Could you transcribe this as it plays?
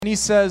And he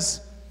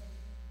says,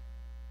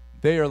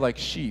 they are like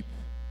sheep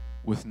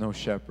with no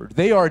shepherd.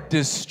 They are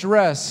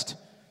distressed,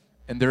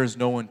 and there is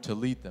no one to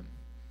lead them.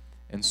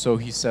 And so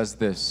he says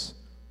this,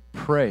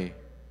 pray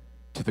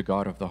to the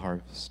God of the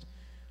harvest.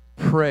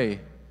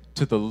 Pray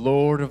to the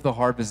Lord of the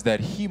harvest that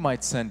he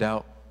might send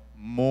out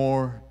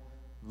more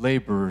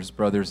laborers,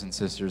 brothers and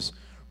sisters.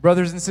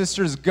 Brothers and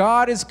sisters,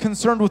 God is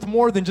concerned with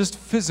more than just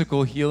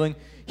physical healing.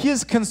 He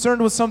is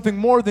concerned with something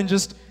more than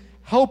just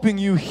helping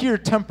you here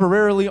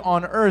temporarily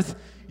on earth.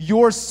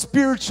 Your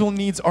spiritual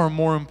needs are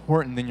more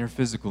important than your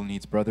physical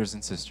needs, brothers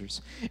and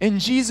sisters.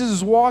 And Jesus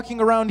is walking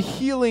around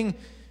healing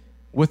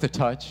with a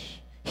touch.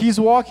 He's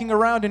walking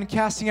around and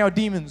casting out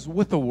demons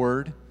with a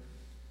word.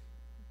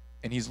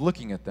 And he's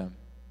looking at them.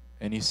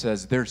 And he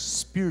says their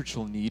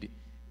spiritual need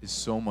is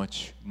so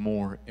much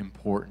more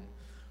important.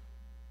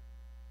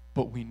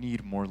 But we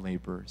need more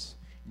laborers.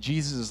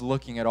 Jesus is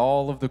looking at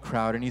all of the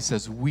crowd and he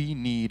says, we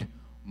need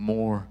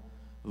more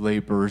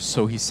laborers.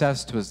 So he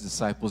says to his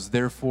disciples,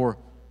 therefore,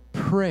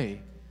 pray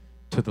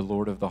to the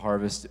Lord of the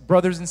harvest.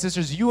 Brothers and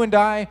sisters, you and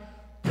I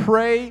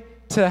pray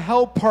to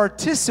help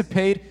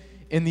participate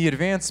in the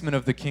advancement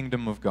of the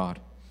kingdom of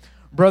God.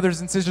 Brothers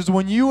and sisters,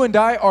 when you and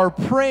I are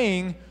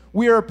praying,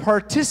 we are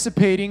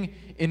participating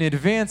in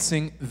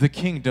advancing the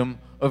kingdom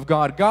of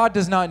God. God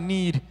does not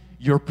need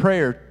your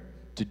prayer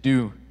to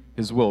do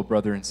his will,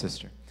 brother and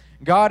sister.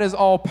 God is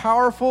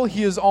all-powerful.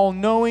 He is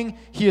all-knowing.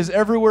 He is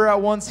everywhere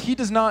at once. He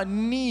does not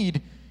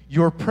need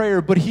your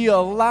prayer, but he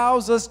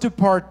allows us to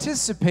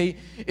participate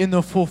in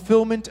the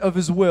fulfillment of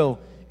his will.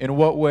 In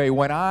what way?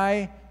 When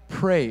I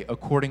pray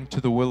according to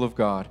the will of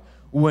God,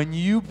 when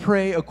you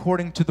pray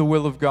according to the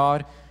will of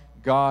God,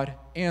 God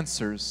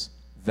answers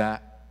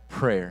that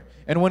prayer.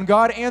 And when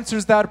God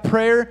answers that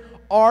prayer,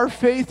 our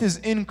faith is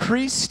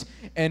increased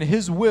and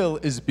his will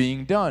is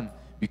being done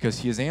because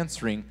he is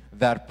answering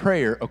that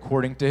prayer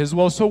according to his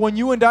will. So when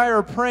you and I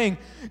are praying,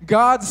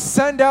 God,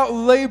 send out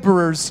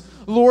laborers.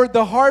 Lord,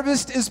 the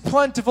harvest is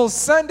plentiful.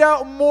 Send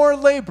out more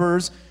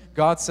laborers.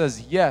 God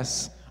says,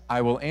 yes,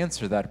 I will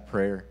answer that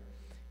prayer.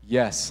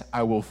 Yes,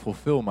 I will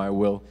fulfill my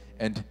will.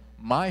 And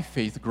my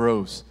faith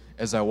grows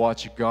as I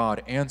watch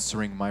God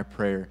answering my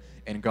prayer.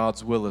 And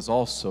God's will is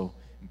also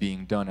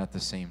being done at the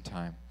same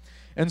time.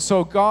 And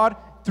so God,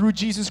 through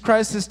Jesus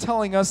Christ, is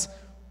telling us,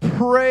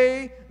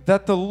 pray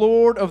that the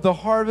Lord of the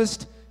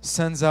harvest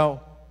sends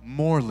out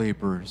more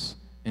laborers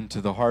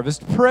into the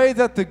harvest. Pray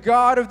that the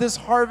God of this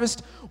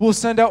harvest will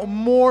send out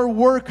more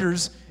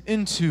workers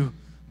into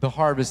the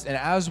harvest. And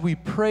as we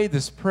pray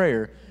this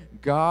prayer,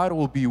 God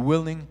will be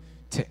willing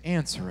to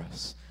answer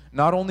us.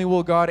 Not only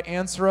will God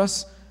answer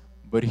us,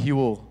 but he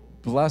will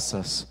bless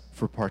us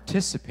for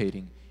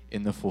participating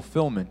in the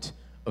fulfillment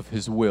of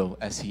his will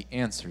as he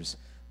answers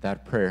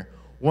that prayer.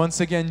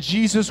 Once again,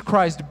 Jesus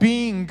Christ,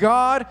 being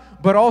God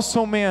but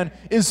also man,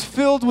 is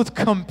filled with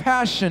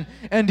compassion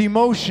and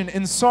emotion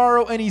and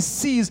sorrow, and he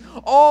sees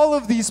all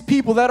of these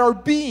people that are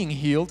being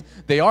healed.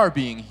 They are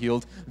being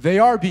healed. They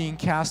are being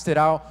casted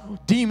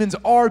out. Demons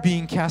are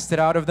being casted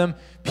out of them.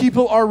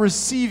 People are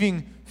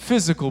receiving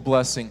physical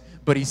blessing,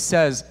 but he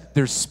says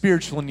their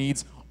spiritual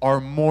needs are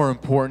more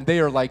important.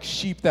 They are like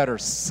sheep that are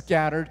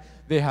scattered.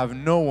 They have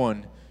no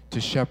one to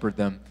shepherd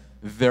them.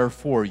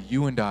 Therefore,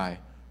 you and I,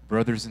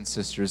 brothers and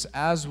sisters,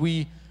 as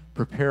we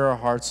prepare our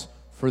hearts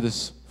for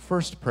this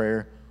first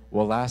prayer,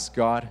 we'll ask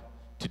God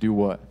to do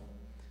what?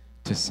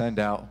 To send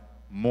out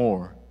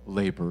more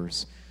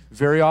laborers.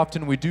 Very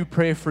often we do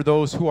pray for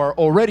those who are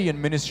already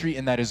in ministry,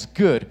 and that is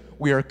good.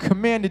 We are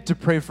commanded to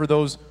pray for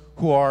those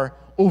who are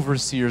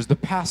overseers, the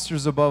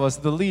pastors above us,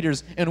 the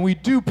leaders, and we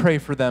do pray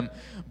for them.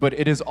 But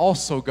it is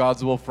also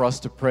God's will for us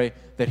to pray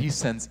that he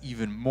sends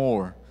even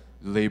more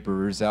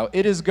laborers out.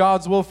 It is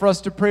God's will for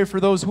us to pray for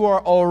those who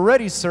are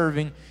already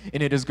serving,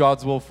 and it is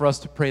God's will for us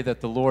to pray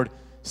that the Lord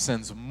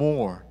sends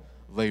more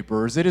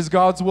laborers. It is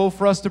God's will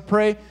for us to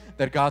pray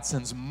that God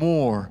sends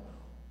more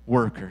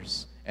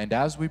workers. And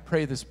as we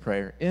pray this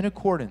prayer in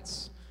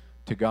accordance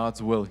to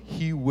God's will,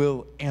 he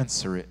will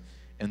answer it,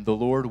 and the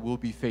Lord will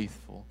be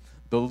faithful.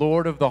 The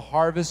Lord of the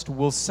harvest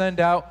will send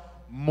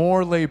out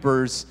more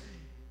laborers,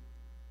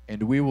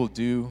 and we will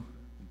do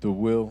the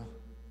will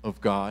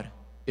of God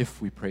if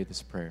we pray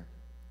this prayer.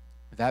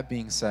 That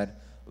being said,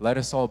 let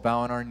us all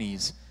bow on our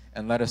knees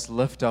and let us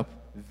lift up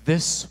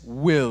this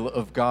will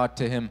of God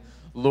to him.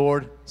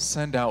 Lord,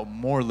 send out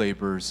more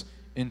laborers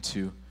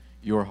into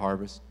your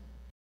harvest.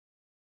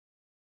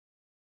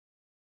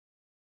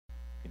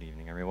 Good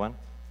evening, everyone.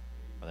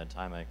 By the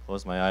time I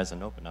close my eyes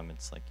and open them,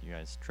 it's like you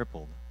guys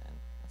tripled, and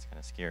that's kind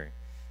of scary.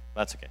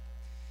 But that's okay.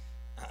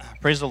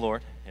 Praise the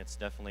Lord. It's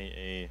definitely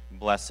a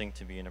blessing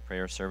to be in a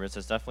prayer service.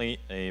 It's definitely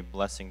a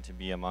blessing to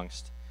be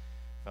amongst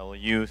fellow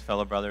youth,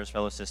 fellow brothers,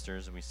 fellow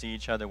sisters. We see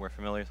each other. We're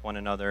familiar with one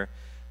another.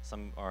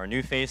 Some are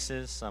new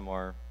faces. Some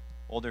are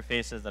older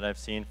faces that I've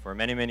seen for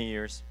many, many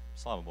years.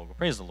 Slava Bogu.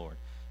 Praise the Lord.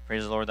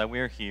 Praise the Lord that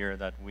we're here,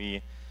 that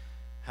we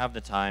have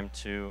the time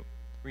to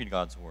read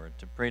God's word,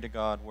 to pray to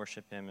God,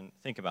 worship him, and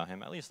think about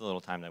him, at least the little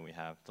time that we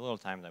have, the little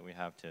time that we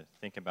have to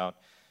think about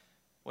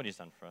what he's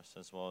done for us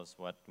as well as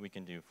what we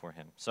can do for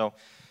him. So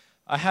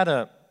I had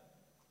a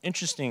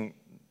interesting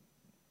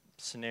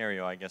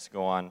scenario, I guess,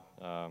 go on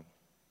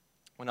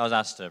when I was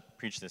asked to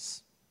preach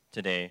this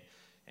today.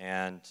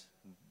 And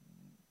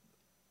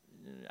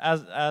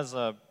as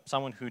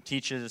someone who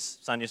teaches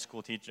Sunday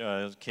school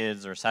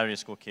kids or Saturday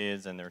school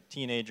kids, and they're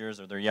teenagers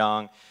or they're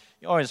young,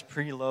 you always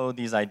preload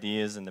these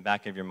ideas in the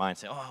back of your mind.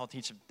 Say, oh, I'll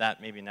teach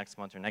that maybe next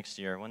month or next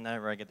year,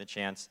 whenever I get the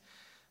chance.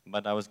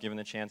 But I was given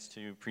the chance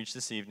to preach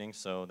this evening,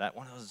 so that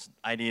one of those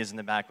ideas in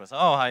the back was,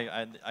 oh,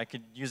 I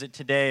could use it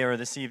today or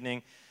this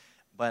evening.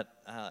 But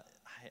I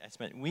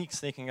spent weeks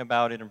thinking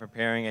about it and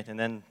preparing it, and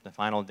then the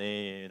final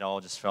day, it all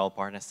just fell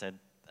apart, and I said,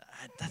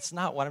 that's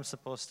not what I'm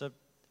supposed to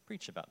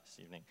preach about this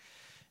evening.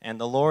 And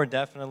the Lord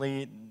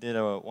definitely did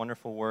a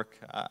wonderful work.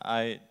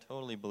 I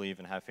totally believe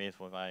and have faith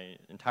if I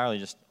entirely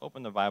just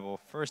open the Bible,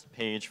 first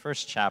page,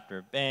 first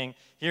chapter, bang,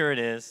 here it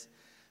is.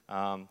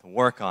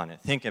 Work on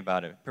it, think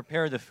about it,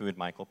 prepare the food,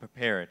 Michael,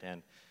 prepare it,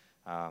 and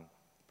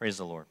praise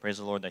the Lord. Praise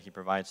the Lord that He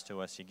provides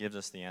to us. He gives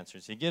us the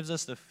answers. He gives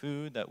us the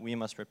food that we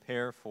must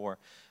prepare for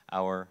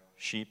our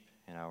sheep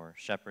and our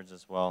shepherds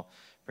as well.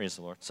 Praise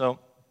the Lord. So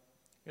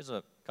here's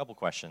a couple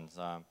questions.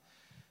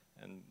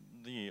 And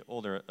the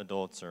older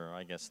adults, or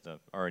I guess the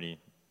already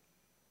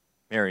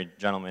married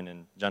gentlemen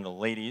and gentle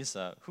ladies,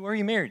 who are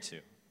you married to?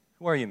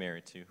 Who are you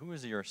married to? Who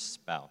is your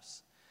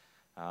spouse?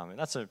 And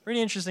that's a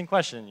pretty interesting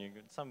question.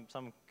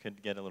 Some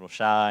could get a little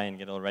shy and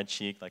get a little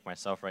red-cheeked, like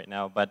myself right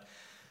now. But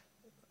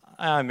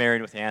I'm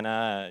married with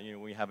Anna.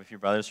 We have a few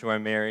brothers who are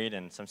married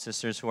and some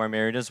sisters who are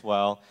married as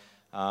well.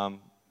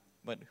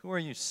 But who are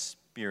you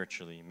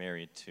spiritually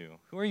married to?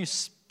 Who are you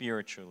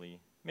spiritually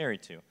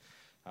married to?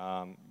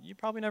 You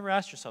probably never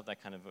asked yourself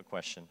that kind of a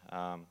question.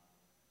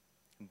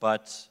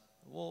 But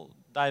we'll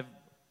dive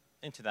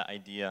into that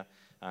idea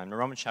in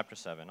Romans chapter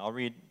 7. I'll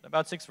read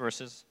about 6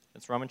 verses.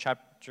 It's Romans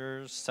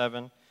chapter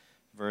 7,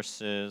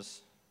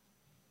 verses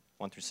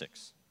 1 through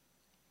 6.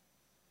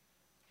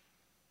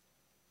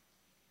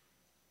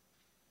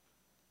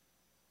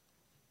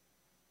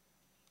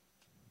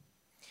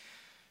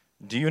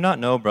 Do you not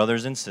know,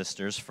 brothers and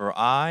sisters, for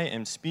I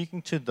am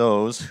speaking to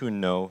those who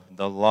know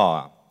the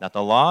law, that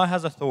the law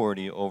has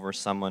authority over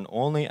someone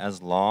only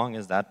as long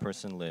as that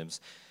person lives.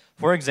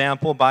 For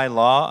example, by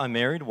law, a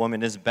married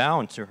woman is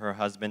bound to her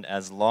husband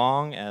as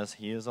long as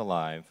he is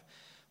alive.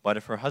 But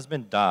if her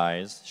husband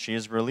dies, she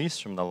is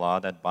released from the law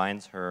that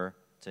binds her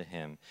to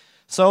him.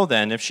 So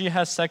then, if she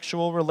has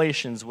sexual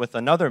relations with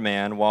another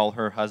man while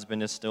her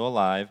husband is still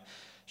alive,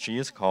 she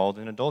is called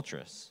an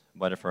adulteress.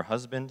 But if her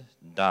husband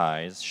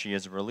dies, she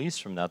is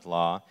released from that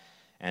law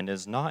and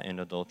is not an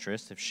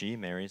adulteress if she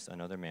marries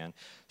another man.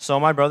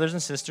 So, my brothers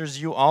and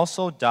sisters, you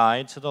also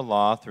died to the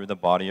law through the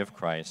body of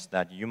Christ,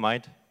 that you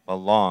might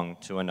belong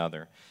to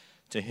another,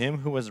 to him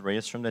who was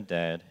raised from the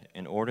dead,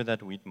 in order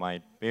that we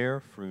might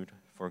bear fruit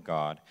for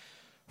God.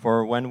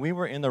 For when we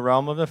were in the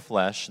realm of the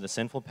flesh, the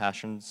sinful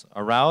passions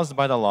aroused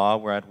by the law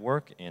were at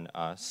work in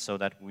us, so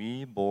that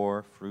we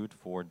bore fruit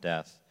for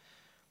death.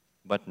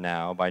 But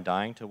now, by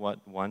dying to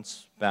what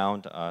once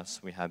bound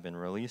us, we have been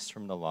released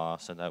from the law,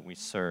 so that we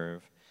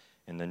serve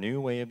in the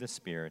new way of the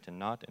Spirit and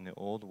not in the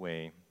old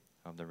way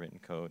of the written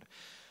code.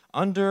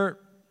 Under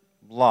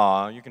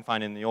law, you can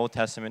find in the Old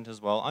Testament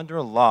as well,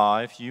 under law,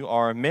 if you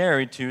are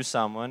married to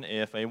someone,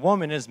 if a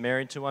woman is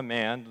married to a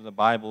man, the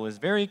Bible is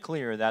very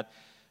clear that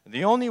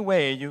the only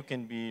way you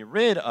can be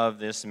rid of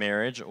this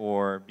marriage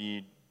or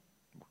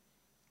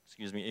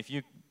if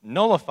you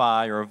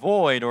nullify or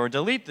void or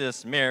delete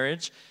this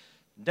marriage,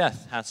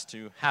 death has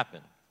to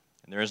happen.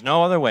 And there is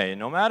no other way.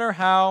 No matter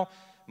how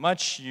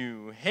much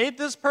you hate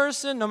this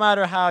person, no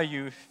matter how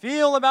you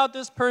feel about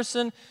this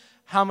person,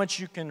 how much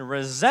you can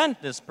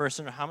resent this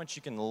person, or how much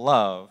you can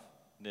love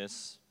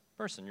this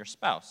person, your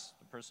spouse,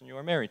 the person you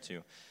are married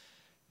to.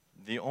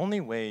 The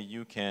only way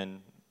you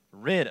can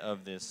rid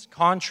of this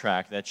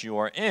contract that you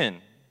are in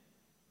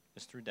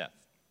is through death.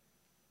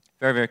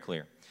 Very, very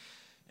clear.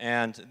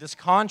 And this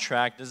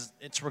contract,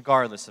 it's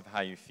regardless of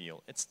how you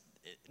feel.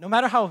 No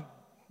matter how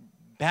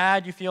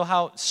bad you feel,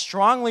 how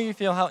strongly you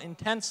feel, how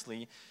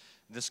intensely,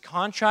 this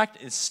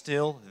contract is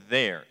still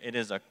there. It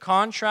is a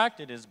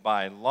contract. It is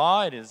by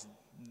law. It is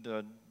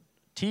the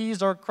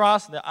T's are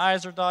crossed, the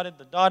I's are dotted,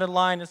 the dotted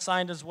line is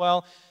signed as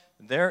well.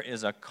 There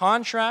is a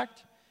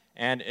contract,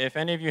 and if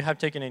any of you have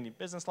taken any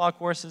business law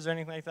courses or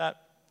anything like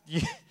that,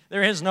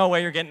 there is no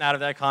way you're getting out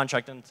of that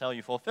contract until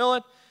you fulfill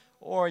it,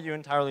 or you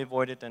entirely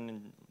void it,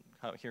 and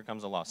here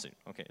comes a lawsuit.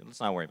 Okay, let's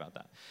not worry about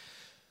that.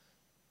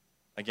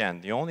 Again,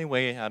 the only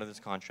way out of this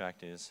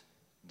contract is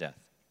death.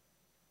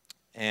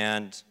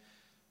 And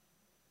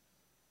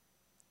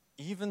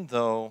even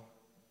though,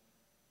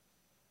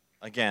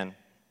 again,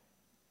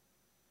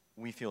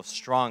 we feel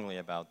strongly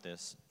about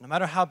this, no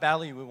matter how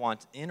badly we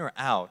want in or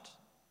out,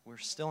 we're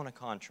still in a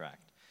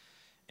contract.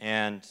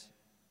 And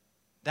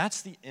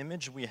that's the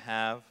image we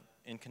have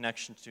in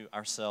connection to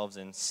ourselves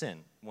in sin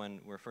when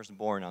we're first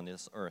born on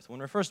this earth. When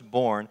we're first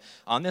born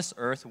on this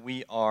earth,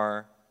 we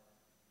are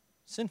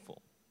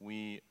sinful.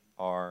 We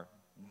are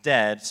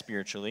dead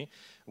spiritually.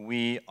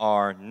 We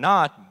are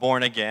not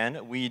born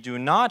again. We do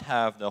not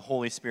have the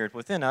Holy Spirit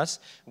within us.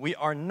 We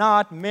are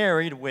not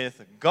married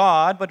with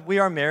God, but we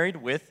are married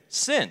with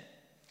sin.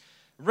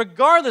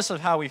 Regardless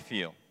of how we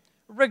feel,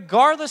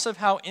 regardless of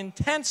how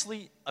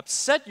intensely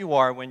upset you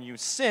are when you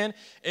sin,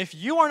 if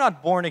you are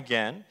not born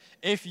again,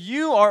 if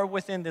you are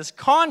within this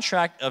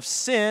contract of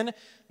sin,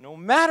 no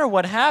matter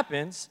what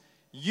happens,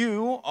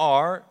 you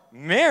are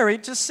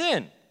married to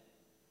sin.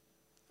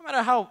 No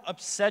matter how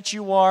upset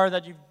you are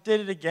that you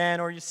did it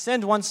again, or you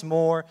sinned once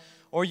more,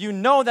 or you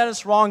know that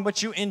it's wrong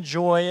but you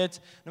enjoy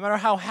it, no matter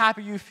how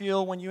happy you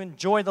feel when you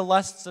enjoy the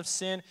lusts of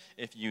sin,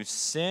 if you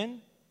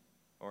sin,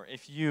 or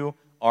if you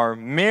are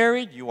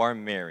married, you are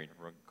married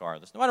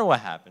regardless. No matter what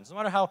happens, no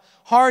matter how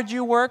hard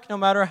you work, no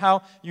matter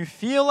how you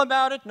feel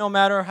about it, no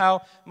matter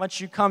how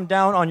much you come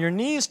down on your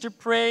knees to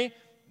pray,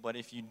 but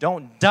if you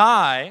don't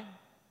die,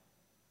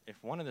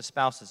 if one of the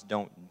spouses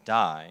don't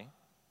die,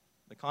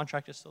 the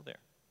contract is still there.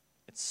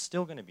 It's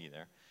still going to be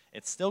there.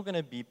 It's still going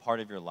to be part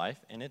of your life,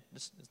 and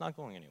it's not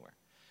going anywhere.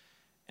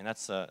 And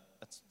that's a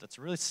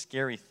really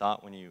scary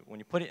thought when you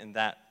put it in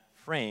that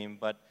frame,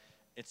 but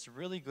it's a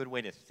really good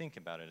way to think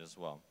about it as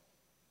well.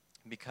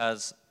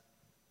 Because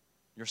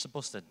you're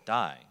supposed to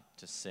die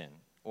to sin,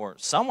 or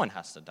someone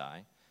has to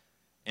die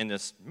in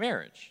this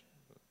marriage,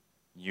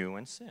 you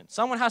and sin.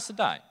 Someone has to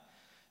die.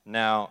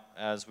 Now,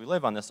 as we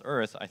live on this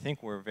earth, I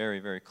think we're very,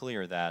 very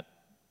clear that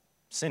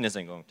sin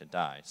isn't going to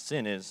die.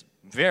 Sin is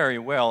very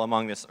well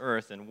among this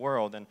earth and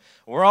world, and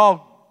we're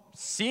all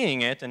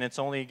seeing it, and it's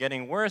only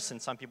getting worse in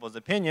some people's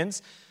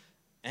opinions,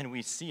 and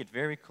we see it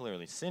very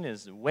clearly. Sin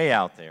is way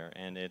out there,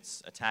 and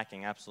it's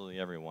attacking absolutely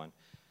everyone.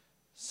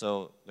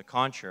 So the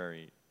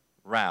contrary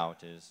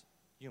route is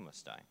you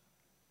must die.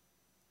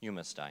 You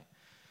must die.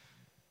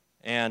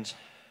 And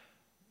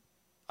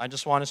I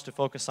just want us to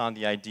focus on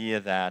the idea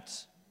that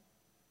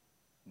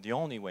the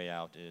only way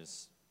out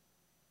is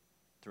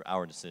through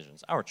our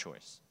decisions, our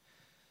choice.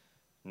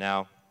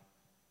 Now,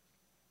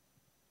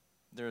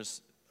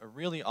 there's a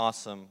really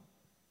awesome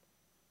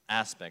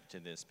aspect to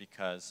this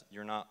because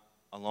you're not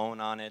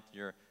alone on it.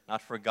 You're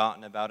not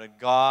forgotten about it.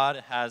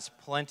 God has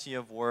plenty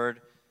of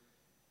word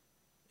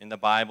in the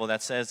Bible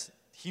that says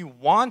He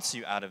wants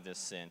you out of this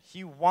sin.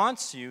 He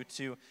wants you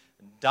to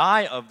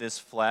die of this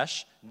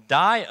flesh,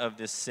 die of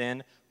this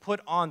sin, put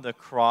on the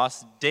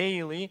cross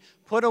daily,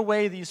 put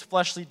away these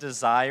fleshly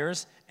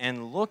desires,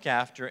 and look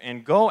after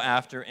and go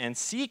after and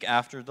seek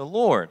after the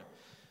Lord.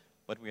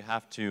 But we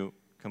have to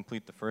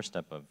complete the first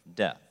step of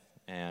death.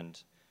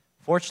 And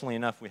fortunately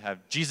enough, we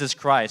have Jesus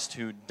Christ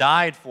who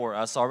died for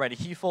us already.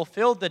 He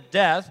fulfilled the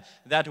death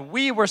that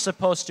we were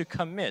supposed to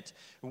commit.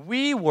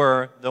 We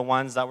were the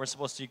ones that were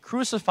supposed to be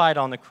crucified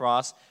on the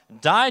cross,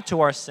 die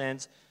to our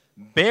sins,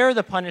 bear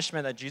the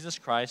punishment that Jesus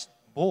Christ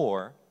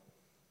bore.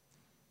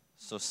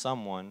 So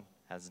someone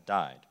has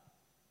died.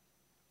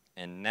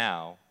 And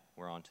now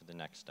we're on to the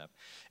next step.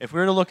 If we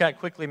were to look at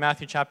quickly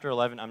Matthew chapter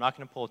 11, I'm not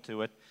going to pull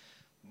to it,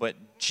 but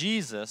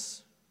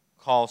Jesus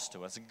calls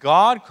to us.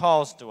 God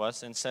calls to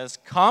us and says,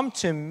 "Come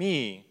to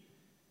me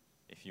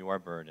if you are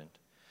burdened.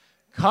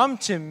 Come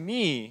to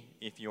me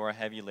if you are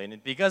heavy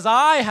laden, because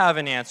I have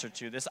an answer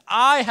to this.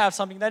 I have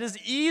something that is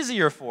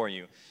easier for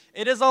you.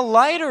 It is a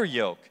lighter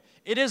yoke.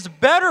 It is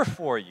better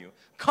for you.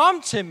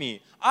 Come to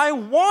me. I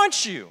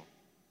want you."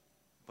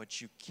 But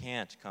you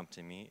can't come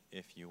to me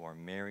if you are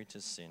married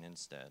to sin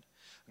instead.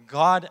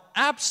 God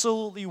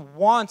absolutely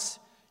wants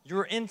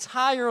your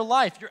entire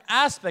life, your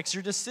aspects,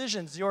 your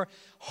decisions, your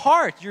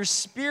heart, your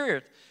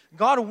spirit.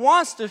 God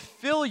wants to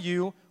fill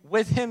you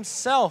with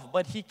Himself,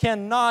 but He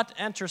cannot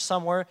enter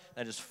somewhere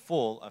that is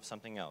full of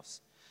something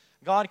else.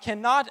 God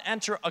cannot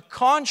enter a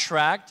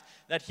contract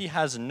that He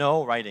has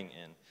no writing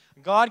in.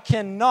 God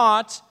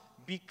cannot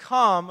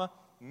become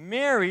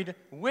married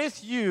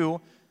with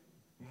you,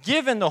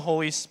 given the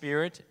Holy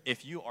Spirit,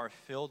 if you are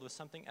filled with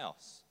something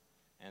else.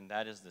 And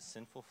that is the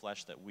sinful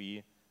flesh that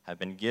we have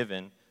been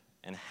given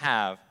and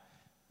have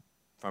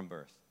from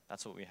birth.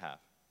 That's what we have.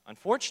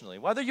 Unfortunately,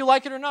 whether you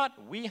like it or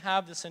not, we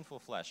have the sinful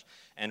flesh.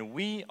 And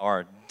we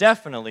are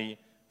definitely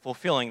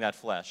fulfilling that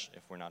flesh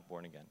if we're not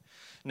born again.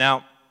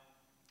 Now,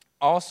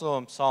 also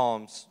in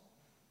Psalms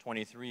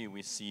 23,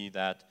 we see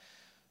that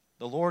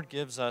the Lord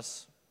gives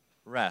us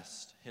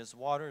rest. His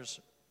waters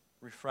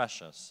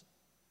refresh us.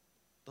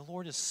 The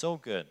Lord is so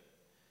good.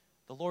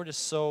 The Lord is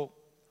so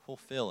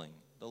fulfilling.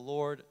 The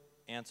Lord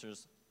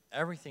answers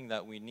everything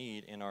that we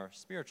need in our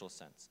spiritual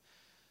sense.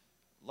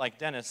 Like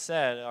Dennis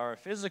said, our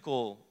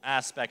physical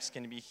aspects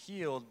can be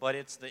healed, but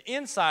it's the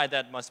inside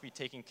that must be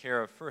taken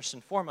care of first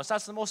and foremost.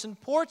 That's the most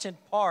important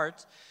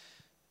part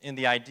in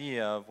the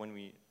idea of when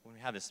we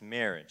have this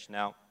marriage.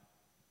 Now,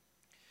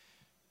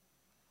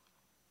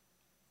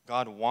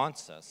 God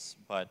wants us,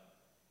 but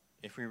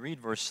if we read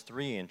verse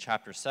 3 in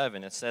chapter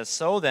 7, it says,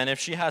 "So then, if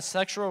she has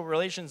sexual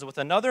relations with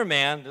another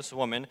man, this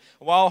woman,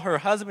 while her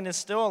husband is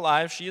still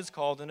alive, she is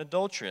called an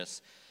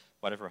adulteress.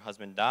 But if her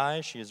husband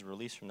dies, she is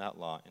released from that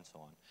law," and so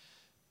on.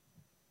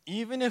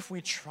 even if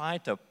we try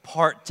to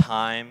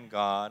part-time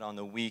God on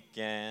the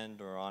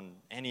weekend or on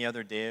any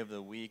other day of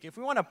the week, if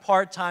we want to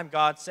part-time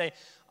God, say,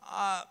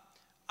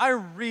 I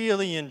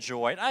really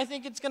enjoy it. I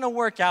think it's going to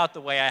work out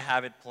the way I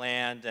have it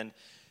planned, and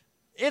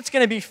it's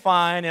going to be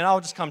fine, and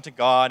I'll just come to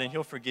God, and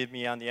He'll forgive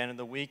me on the end of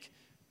the week.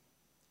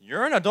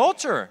 You're an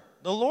adulterer.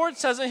 The Lord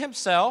says it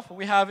Himself.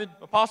 We have it,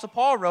 Apostle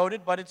Paul wrote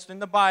it, but it's in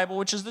the Bible,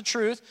 which is the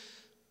truth.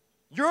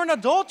 You're an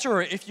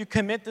adulterer if you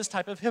commit this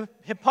type of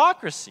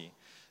hypocrisy,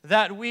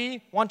 that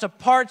we want to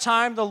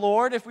part-time the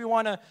Lord, if we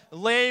want to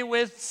lay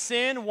with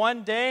sin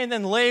one day and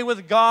then lay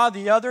with God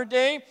the other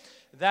day.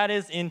 That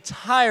is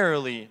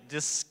entirely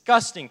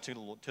disgusting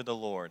to the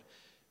Lord.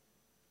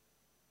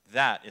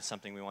 That is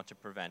something we want to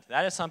prevent.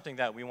 That is something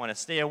that we want to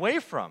stay away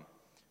from.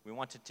 We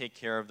want to take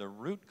care of the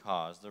root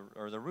cause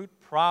or the root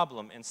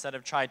problem instead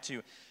of try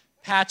to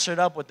patch it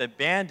up with a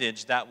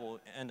bandage that will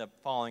end up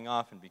falling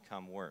off and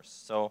become worse.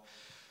 So,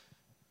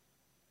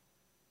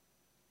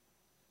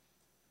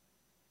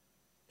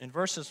 in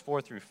verses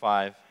 4 through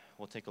 5,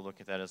 we'll take a look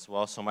at that as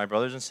well. So, my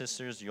brothers and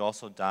sisters, you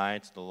also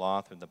died to the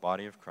law through the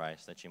body of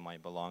Christ, that you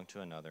might belong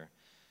to another,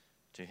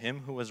 to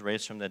Him who was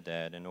raised from the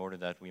dead, in order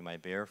that we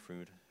might bear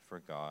fruit for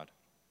God.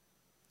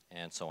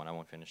 And so on. I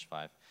won't finish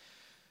 5.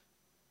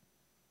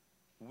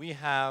 We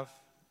have,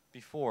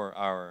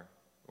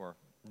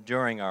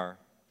 during our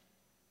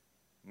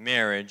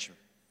marriage,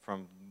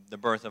 from the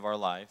birth of our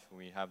life,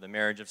 we have the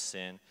marriage of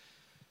sin.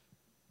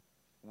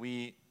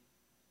 We,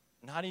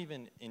 not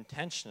even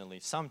intentionally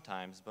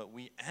sometimes, but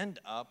we end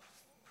up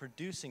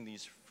producing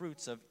these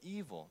fruits of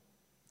evil.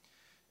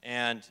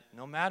 And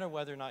no matter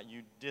whether or not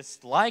you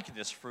dislike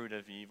this fruit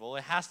of evil,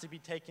 it has to be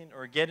taken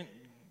or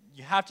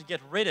you have to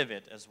get rid of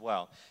it as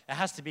well. It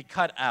has to be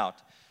cut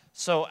out.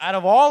 So out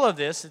of all of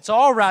this, it's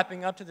all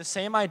wrapping up to the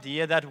same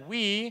idea that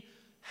we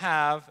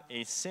have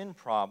a sin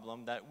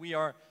problem, that we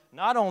are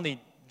not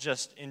only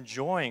just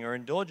enjoying or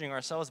indulging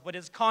ourselves, but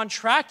it's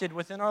contracted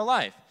within our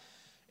life.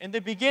 In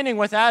the beginning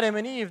with Adam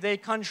and Eve, they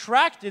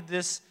contracted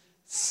this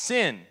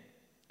sin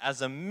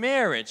as a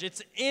marriage.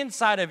 It's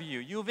inside of you.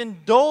 You've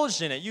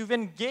indulged in it. You've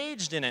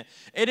engaged in it.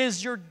 It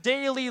is your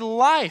daily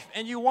life,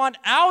 and you want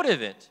out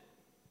of it.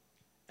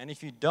 And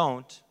if you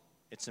don't,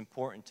 it's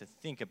important to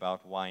think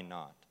about why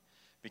not.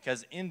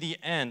 Because in the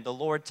end, the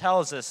Lord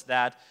tells us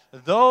that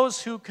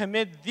those who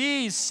commit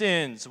these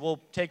sins will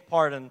take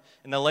part in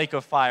the lake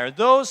of fire.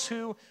 Those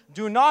who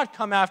do not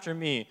come after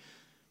me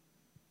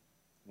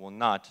will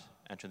not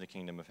enter the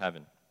kingdom of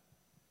heaven.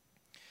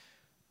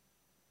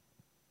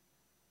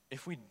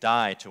 If we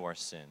die to our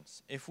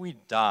sins, if we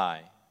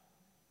die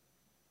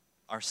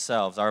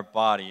ourselves, our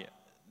body,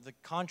 the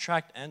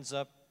contract ends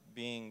up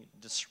being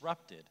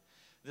disrupted.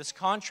 This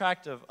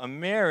contract of a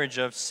marriage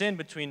of sin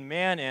between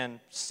man and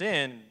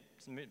sin,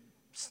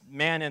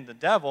 man and the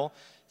devil,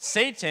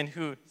 Satan,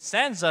 who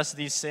sends us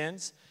these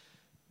sins,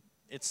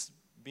 it's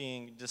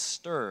being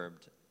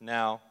disturbed.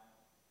 Now,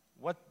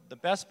 what the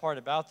best part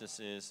about this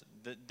is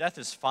that death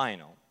is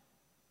final.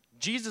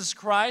 Jesus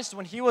Christ,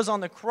 when He was on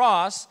the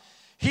cross,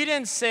 He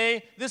didn't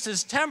say this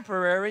is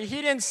temporary.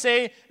 He didn't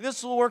say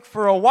this will work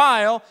for a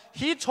while.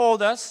 He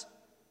told us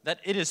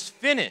that it is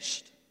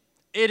finished.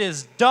 It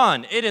is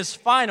done. It is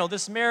final.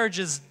 This marriage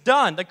is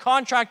done. The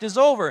contract is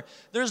over.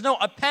 There's no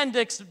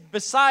appendix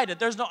beside it.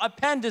 There's no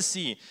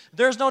appendice.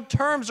 There's no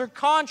terms or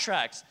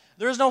contracts.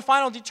 There's no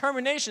final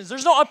determinations.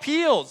 There's no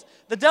appeals.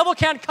 The devil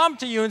can't come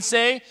to you and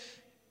say,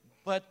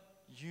 but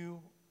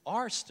you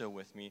are still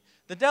with me.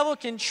 The devil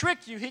can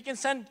trick you. He can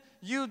send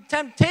you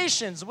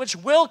temptations, which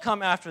will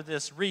come after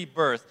this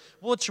rebirth,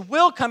 which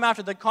will come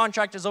after the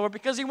contract is over,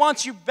 because he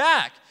wants you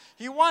back.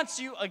 He wants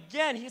you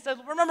again. He said,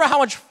 remember how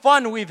much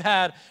fun we've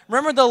had.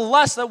 Remember the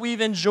lust that we've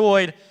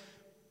enjoyed.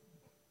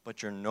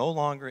 But you're no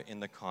longer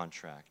in the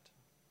contract.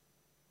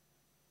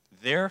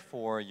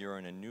 Therefore, you're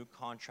in a new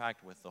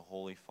contract with the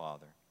Holy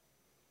Father.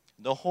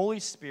 The Holy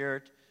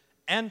Spirit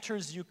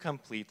enters you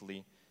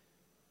completely,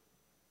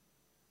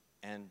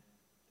 and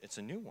it's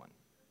a new one.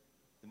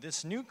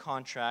 This new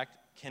contract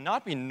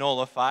cannot be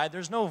nullified.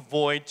 There's no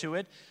void to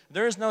it.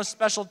 There's no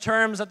special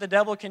terms that the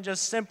devil can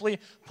just simply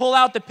pull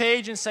out the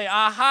page and say,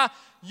 aha,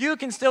 you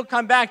can still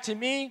come back to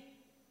me.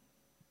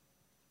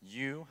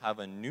 You have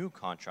a new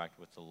contract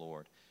with the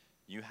Lord.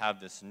 You have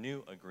this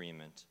new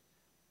agreement,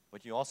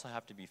 but you also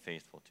have to be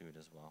faithful to it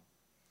as well.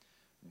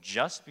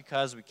 Just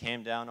because we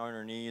came down on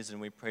our knees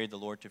and we prayed the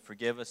Lord to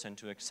forgive us and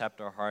to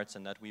accept our hearts,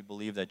 and that we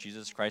believe that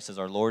Jesus Christ is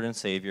our Lord and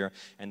Savior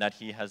and that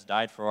He has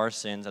died for our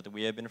sins, that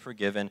we have been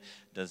forgiven,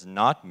 does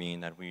not mean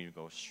that we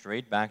go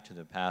straight back to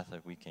the path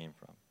that we came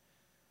from.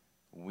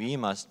 We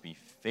must be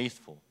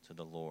faithful to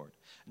the Lord.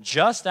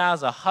 Just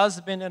as a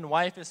husband and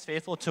wife is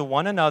faithful to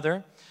one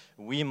another,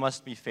 we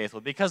must be faithful,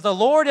 because the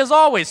Lord is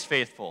always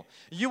faithful.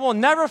 You will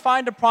never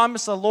find a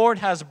promise the Lord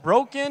has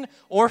broken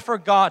or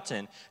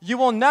forgotten. You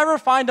will never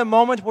find a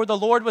moment where the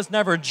Lord was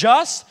never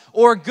just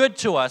or good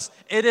to us.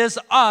 It is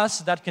us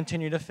that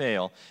continue to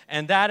fail.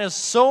 And that is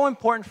so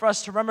important for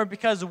us to remember,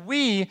 because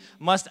we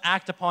must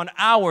act upon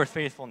our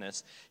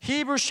faithfulness.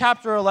 Hebrews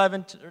chapter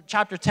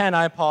 10,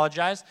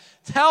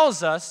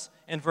 tells us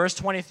in verse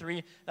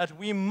 23 that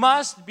we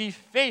must be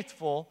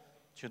faithful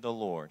to the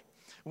Lord.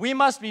 We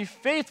must be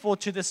faithful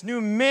to this new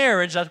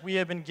marriage that we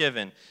have been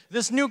given,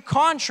 this new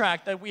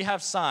contract that we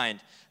have signed,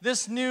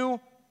 this new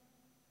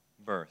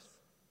birth,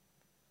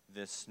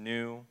 this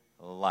new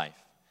life,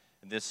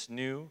 this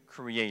new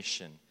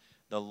creation.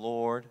 The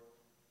Lord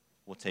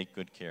will take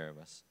good care of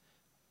us.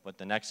 But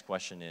the next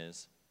question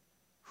is,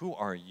 who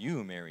are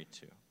you married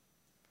to?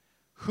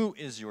 Who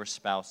is your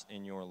spouse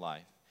in your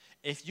life?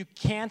 If you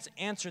can't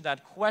answer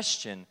that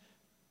question,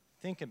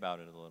 think about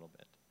it a little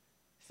bit.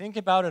 Think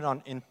about it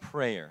in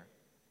prayer.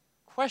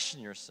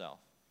 Question yourself.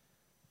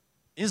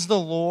 Is the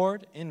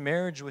Lord in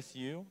marriage with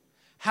you?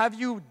 Have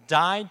you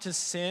died to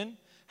sin?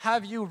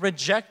 Have you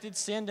rejected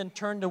sin and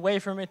turned away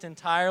from it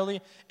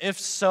entirely? If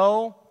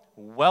so,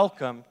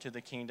 welcome to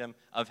the kingdom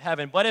of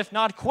heaven. But if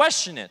not,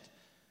 question it.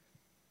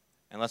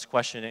 And let's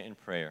question it in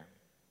prayer.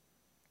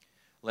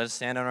 Let us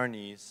stand on our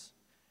knees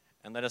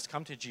and let us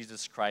come to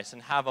Jesus Christ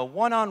and have a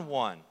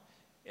one-on-one.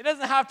 It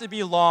doesn't have to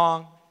be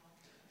long.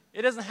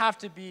 It doesn't have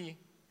to be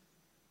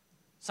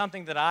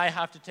something that I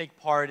have to take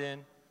part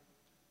in.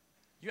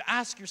 You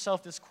ask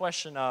yourself this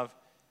question of,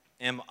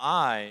 am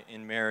I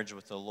in marriage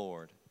with the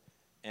Lord?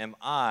 Am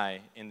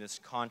I in this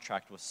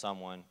contract with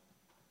someone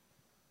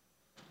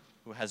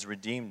who has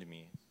redeemed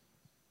me,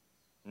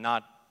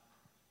 not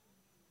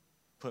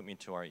put me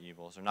to our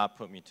evils, or not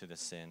put me to the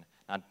sin,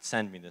 not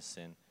send me the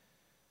sin?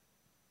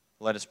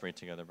 Let us pray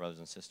together, brothers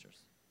and sisters.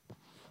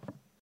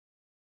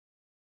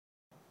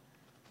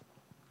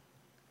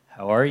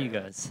 How are you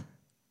guys?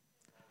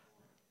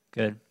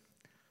 Good.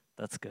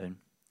 That's good.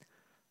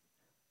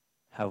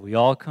 Have we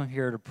all come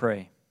here to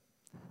pray?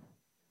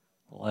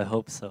 Well, I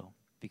hope so,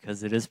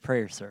 because it is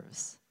prayer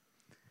service.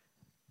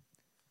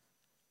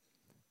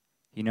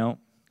 You know,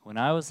 when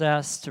I was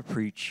asked to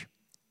preach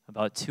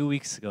about 2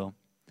 weeks ago,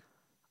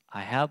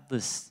 I had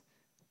this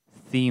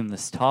theme,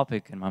 this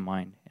topic in my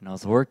mind, and I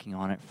was working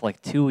on it for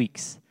like 2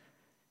 weeks.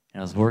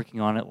 And I was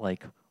working on it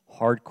like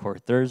hardcore.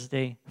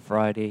 Thursday,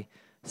 Friday,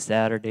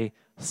 Saturday,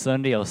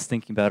 Sunday, I was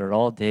thinking about it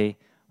all day.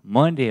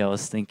 Monday, I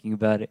was thinking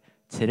about it.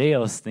 Today, I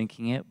was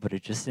thinking it, but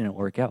it just didn't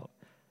work out.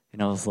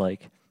 And I was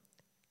like,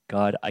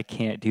 God, I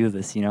can't do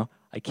this, you know?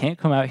 I can't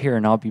come out here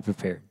and not be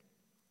prepared.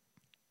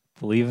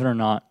 Believe it or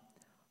not,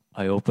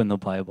 I opened the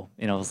Bible,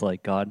 and I was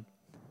like, God,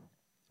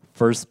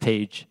 first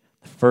page,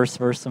 the first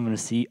verse I'm going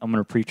to see, I'm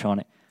going to preach on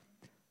it.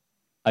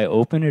 I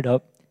open it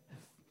up,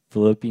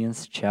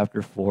 Philippians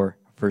chapter 4,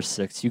 verse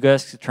 6. You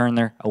guys can turn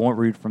there. I won't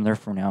read from there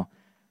for now,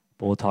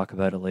 but we'll talk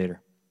about it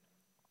later.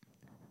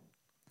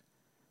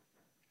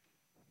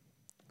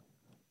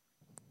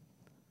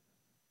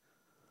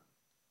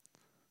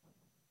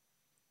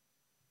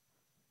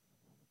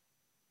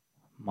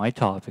 My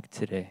topic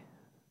today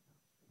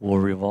will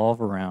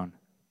revolve around,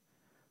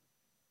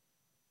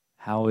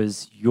 how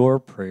is your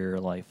prayer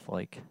life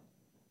like?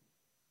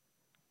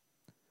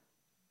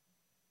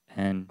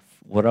 And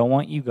what I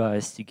want you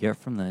guys to get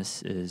from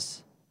this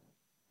is,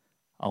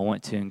 I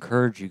want to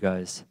encourage you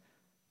guys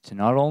to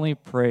not only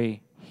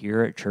pray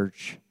here at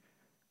church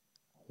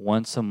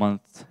once a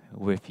month,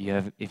 if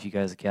you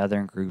guys gather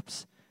in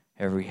groups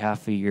every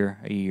half a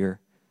year,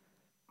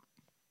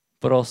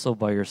 but also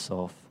by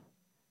yourself,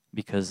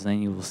 because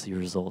then you will see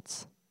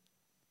results.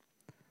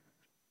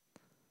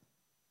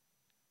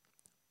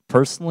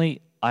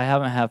 Personally, I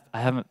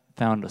haven't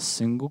found a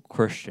single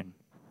Christian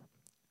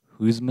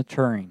who's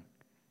maturing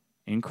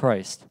in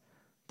Christ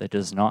that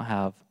does not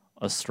have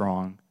a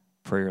strong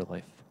prayer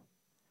life.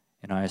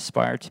 And I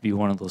aspire to be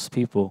one of those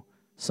people,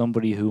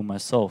 somebody who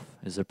myself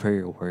is a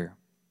prayer warrior.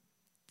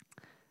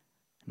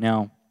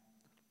 Now,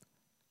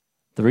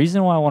 the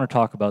reason why I want to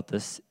talk about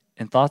this,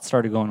 and thoughts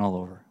started going all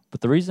over, but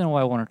the reason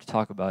why I wanted to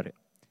talk about it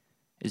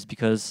is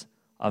because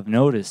I've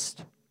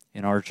noticed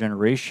in our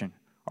generation,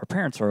 our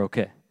parents are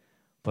okay,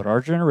 but our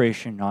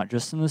generation, not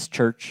just in this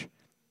church,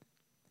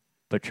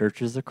 but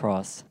churches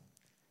across,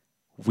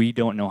 we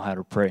don't know how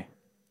to pray.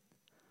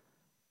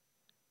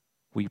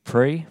 We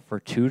pray for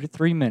 2 to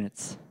 3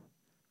 minutes.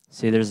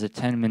 Say there's a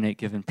 10-minute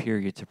given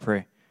period to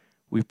pray.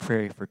 We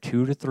pray for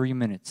 2 to 3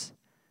 minutes.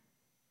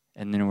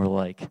 And then we're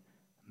like,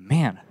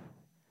 man,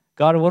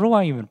 God, what do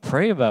I even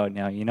pray about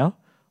now, you know?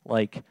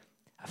 Like,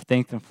 I've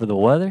thanked Him for the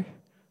weather.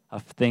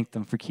 I've thanked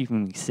Him for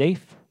keeping me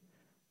safe.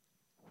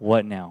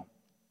 What now?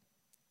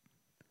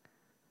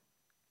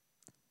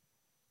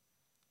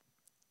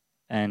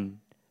 And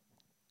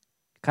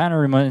kind of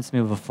reminds me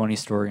of a funny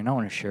story, and I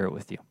want to share it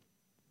with you.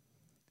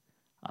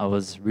 I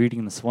was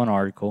reading this one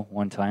article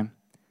one time,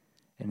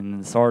 and in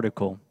this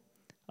article,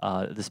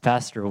 this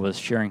pastor was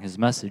sharing his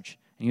message,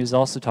 and he was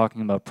also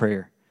talking about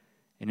prayer.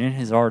 And in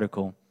his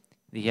article,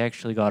 he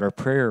actually got a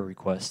prayer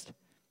request,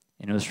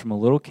 and it was from a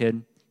little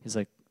kid. He's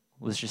like,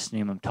 let's just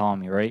name him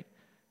Tommy, right?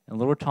 And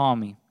little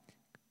Tommy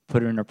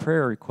put in a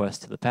prayer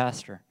request to the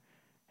pastor,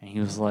 and he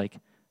was like,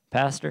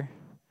 Pastor,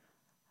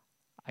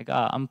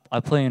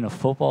 I play in a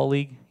football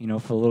league, you know,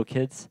 for little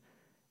kids,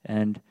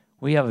 and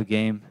we have a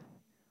game.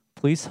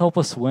 Please help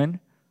us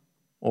win,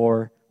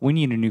 or we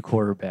need a new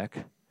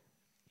quarterback.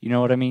 You know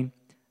what I mean?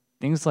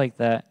 Things like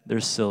that, they're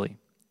silly.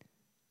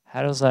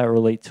 How does that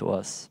relate to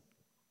us?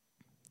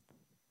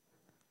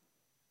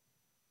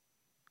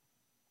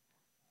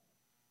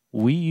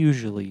 We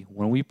usually,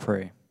 when we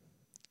pray,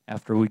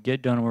 after we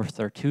get done with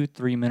our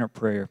 2-3 minute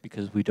prayer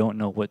because we don't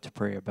know what to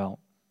pray about,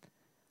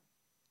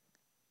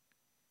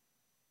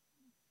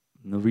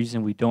 and the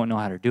reason we don't know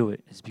how to do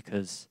it is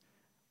because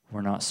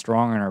we're not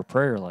strong in our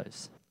prayer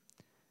lives.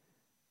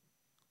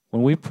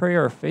 When we pray,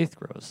 our faith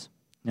grows.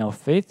 Now,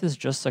 faith is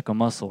just like a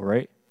muscle,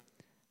 right?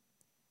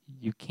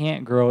 You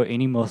can't grow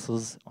any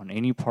muscles on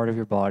any part of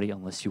your body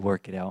unless you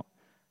work it out,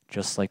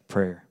 just like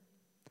prayer.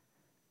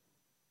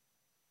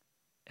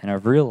 And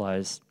I've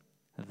realized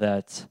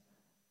that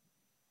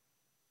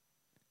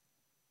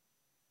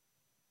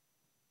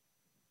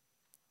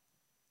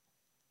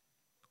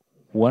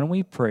when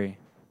we pray,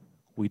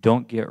 we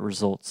don't get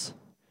results.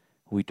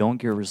 We don't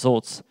get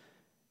results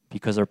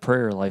because our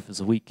prayer life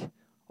is weak.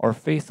 Our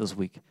faith is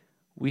weak.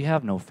 We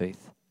have no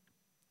faith.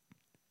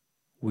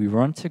 We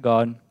run to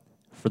God,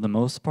 for the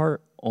most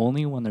part,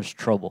 only when there's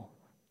trouble.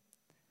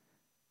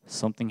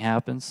 Something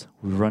happens,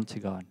 we run to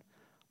God.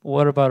 But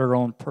what about our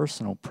own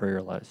personal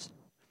prayer lives?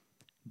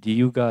 Do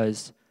you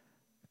guys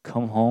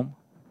come home,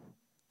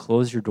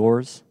 close your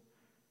doors,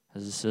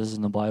 as it says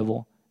in the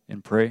Bible,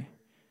 and pray?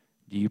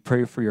 Do you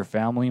pray for your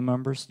family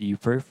members? Do you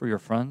pray for your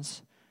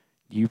friends?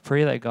 Do you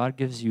pray that God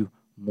gives you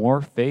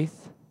more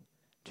faith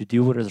to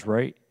do what is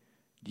right?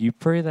 Do you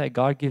pray that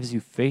God gives you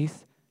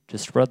faith to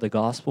spread the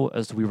gospel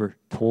as we were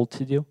told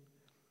to do?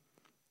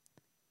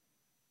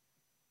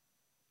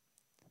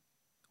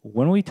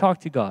 When we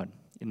talk to God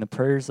in the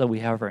prayers that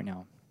we have right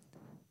now,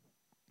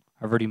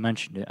 I've already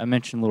mentioned it. I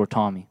mentioned little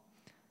Tommy.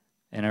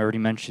 And I already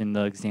mentioned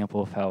the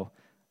example of how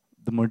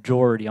the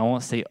majority, I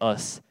won't say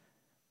us,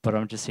 but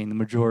I'm just saying the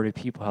majority of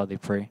people, how they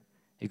pray.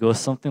 It goes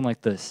something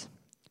like this.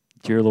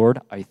 Dear Lord,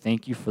 I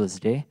thank you for this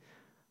day.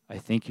 I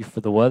thank you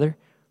for the weather.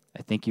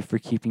 I thank you for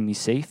keeping me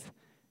safe.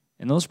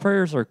 And those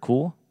prayers are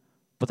cool,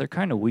 but they're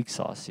kind of weak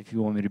sauce, if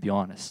you want me to be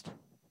honest.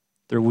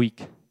 They're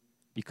weak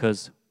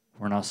because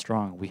we're not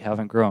strong. We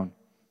haven't grown.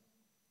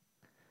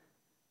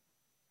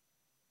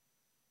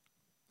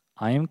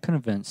 I am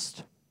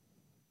convinced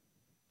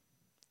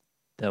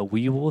that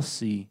we will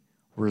see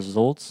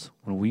results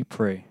when we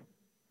pray,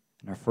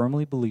 and I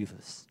firmly believe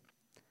this.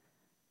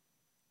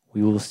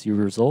 We will see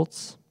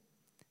results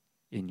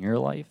in your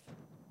life,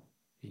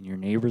 in your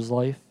neighbor's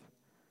life,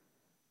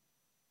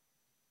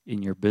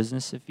 in your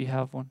business if you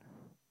have one,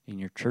 in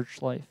your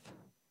church life,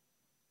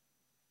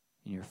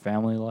 in your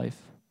family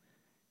life,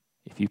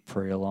 if you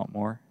pray a lot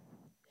more.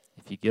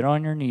 If you get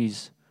on your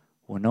knees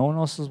when no one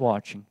else is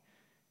watching,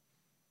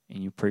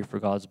 and you pray for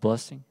God's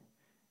blessing,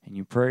 and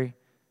you pray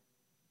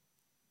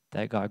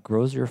that God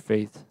grows your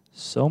faith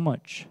so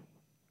much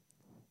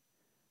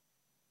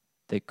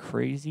that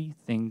crazy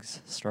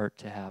things start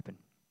to happen.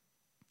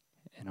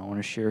 And I want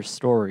to share a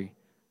story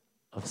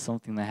of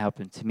something that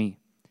happened to me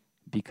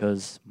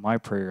because my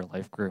prayer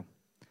life grew.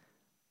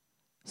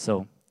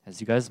 So, as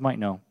you guys might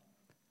know,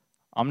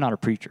 I'm not a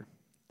preacher.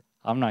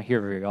 I'm not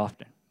here very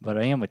often, but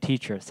I am a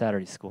teacher at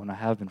Saturday school, and I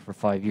have been for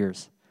 5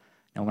 years.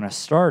 Now, when I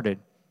started,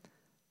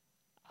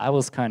 I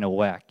was kind of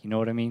whack, you know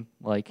what I mean?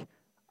 Like,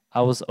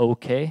 I was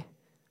okay,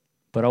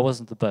 but I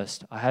wasn't the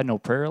best. I had no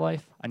prayer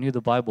life. I knew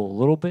the Bible a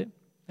little bit,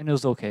 and it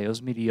was okay. It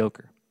was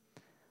mediocre.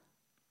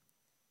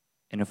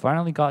 And it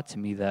finally got to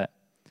me that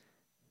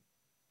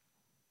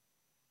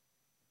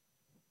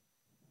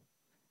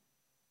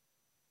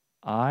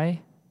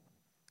I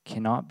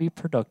cannot be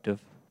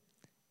productive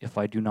if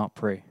I do not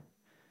pray.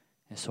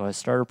 And so I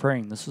started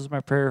praying. This was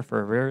my prayer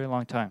for a very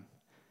long time.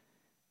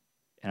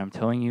 And I'm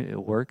telling you,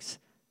 it works.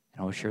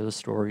 And I will share the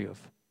story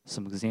of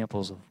some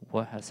examples of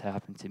what has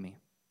happened to me.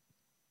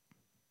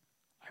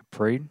 I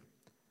prayed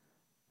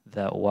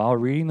that while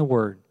reading the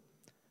Word,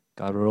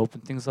 God would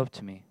open things up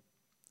to me.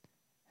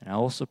 And I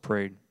also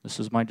prayed, this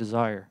was my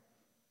desire,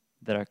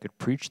 that I could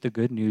preach the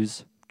good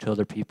news to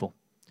other people.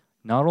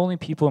 Not only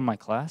people in my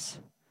class,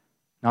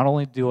 not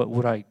only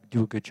would I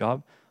do a good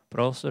job, but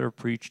also to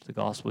preach the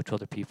gospel to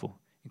other people,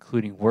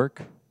 including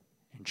work,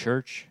 in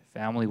church,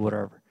 family,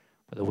 whatever,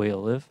 by the way I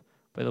live,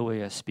 by the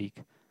way I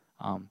speak.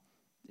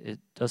 It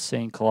does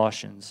say in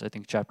Colossians, I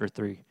think chapter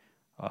 3,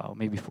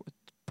 maybe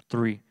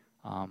 3,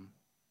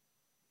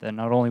 that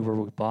not only were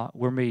we bought,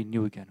 we're made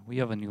new again. We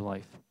have a new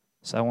life.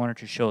 So I wanted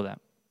to show that.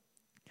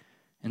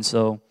 And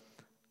so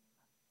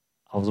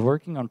I was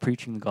working on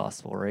preaching the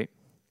gospel, right?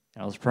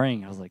 And I was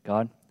praying. I was like,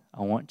 God,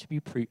 I want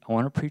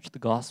to preach the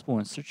gospel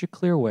in such a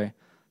clear way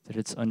that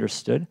it's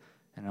understood,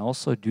 and I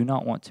also do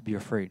not want to be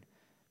afraid,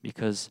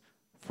 because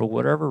for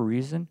whatever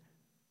reason,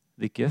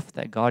 the gift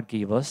that God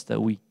gave us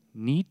that we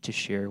need to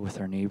share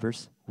with our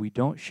neighbors, we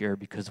don't share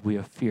because we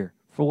have fear,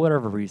 for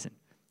whatever reason.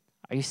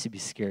 I used to be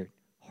scared,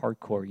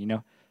 hardcore, you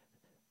know.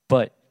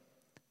 But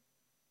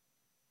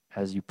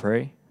as you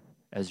pray,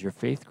 as your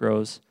faith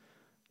grows,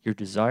 your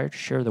desire to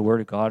share the word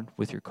of God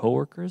with your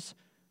coworkers,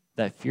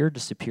 that fear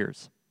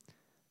disappears.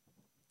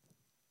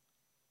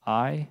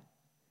 And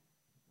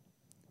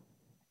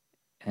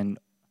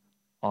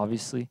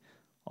obviously,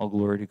 all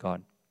glory to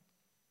God.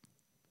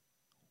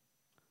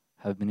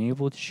 have been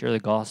able to share the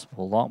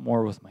gospel a lot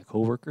more with my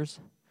coworkers,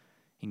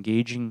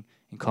 engaging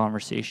in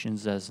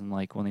conversations as in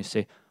like when they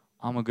say,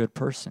 I'm a good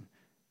person.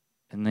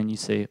 And then you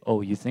say,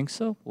 oh, you think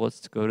so? Well,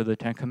 let's go to the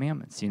 10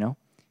 Commandments, And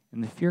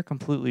the fear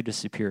completely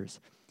disappears.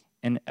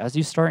 And as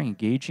you start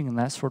engaging in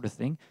that sort of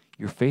thing,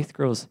 your faith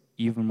grows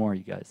even more,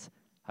 you guys.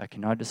 I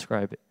cannot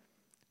describe it.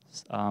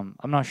 I'm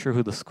not sure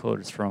who this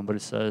quote is from, but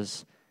it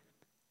says,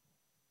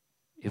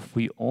 if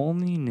we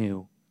only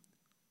knew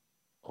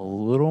a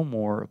little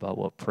more about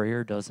what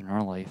prayer does in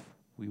our life,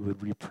 we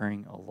would be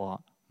praying a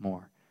lot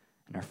more.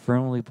 And I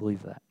firmly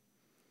believe that.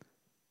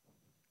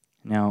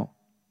 Now,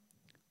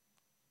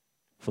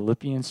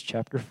 Philippians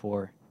chapter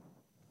 4,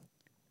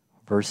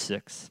 verse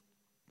 6.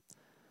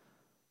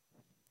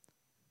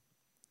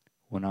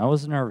 When I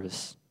was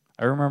nervous,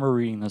 I remember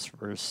reading this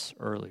verse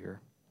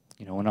earlier,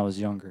 when I was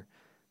younger.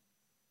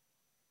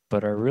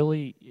 But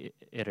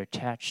it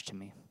attached to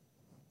me.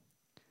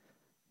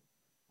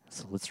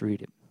 So let's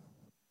read it.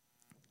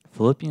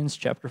 Philippians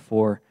chapter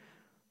 4,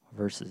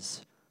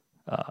 verses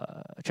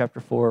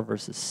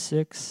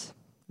 6.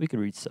 We could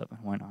read 7,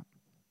 why not?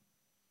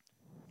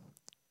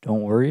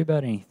 Don't worry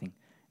about anything.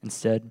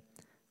 Instead,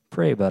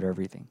 pray about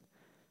everything.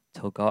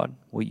 Tell God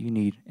what you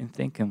need and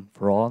thank Him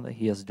for all that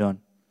He has done.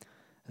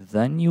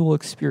 Then you will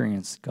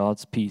experience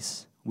God's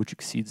peace, which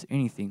exceeds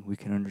anything we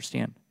can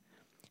understand.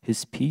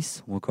 His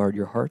peace will guard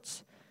your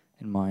hearts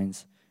and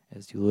minds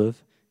as you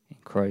live in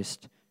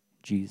Christ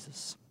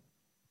Jesus.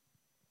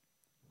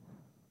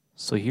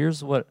 So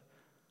here's what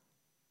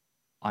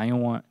I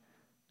want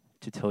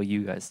to tell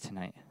you guys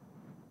tonight.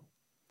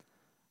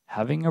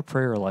 Having a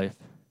prayer life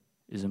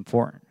is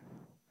important.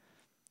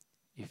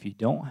 If you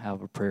don't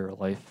have a prayer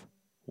life,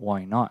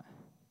 why not?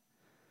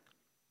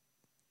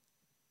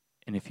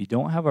 And if you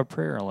don't have a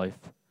prayer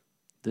life,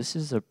 this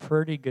is a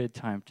pretty good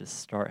time to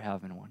start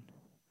having one.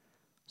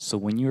 So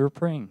when you're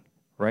praying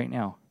right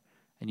now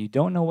and you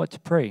don't know what to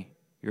pray,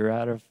 you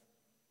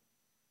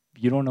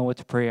don't know what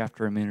to pray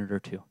after a minute or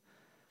two,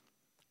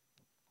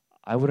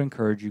 I would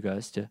encourage you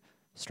guys to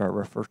start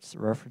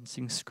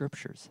referencing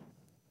scriptures.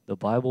 The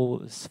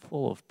Bible is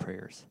full of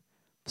prayers,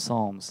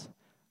 Psalms.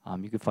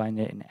 You can find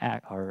it in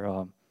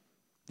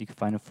you can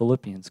find it in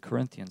Philippians,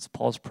 Corinthians,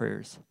 Paul's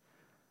prayers.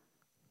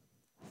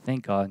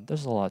 Thank God,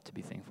 there's a lot to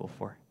be thankful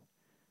for.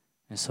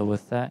 And so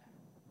with that,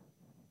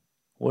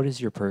 what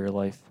is your prayer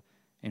life,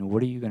 and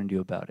what are you going to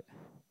do about it?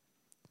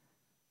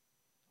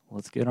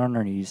 Let's get on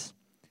our knees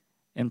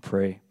and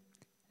pray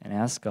and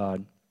ask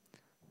God,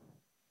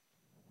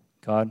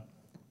 God,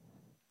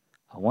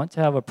 I want to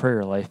have a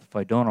prayer life if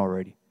I don't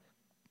already,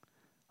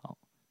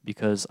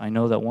 because I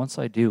know that once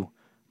I do,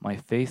 my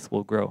faith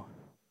will grow.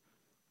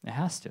 It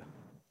has to.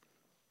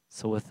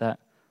 So with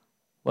that,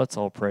 let's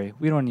all pray.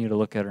 We don't need to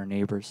look at our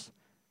neighbors.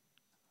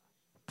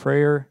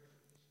 Prayer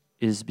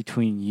is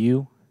between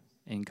you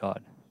and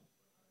God.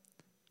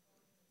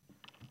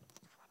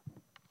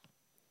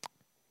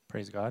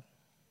 Praise God.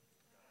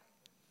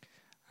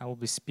 I will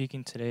be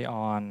speaking today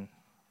on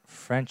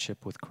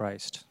friendship with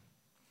Christ.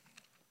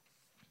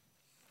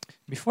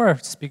 Before I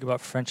speak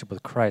about friendship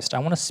with Christ, I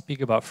want to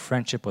speak about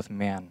friendship with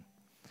man.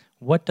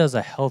 What does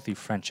a healthy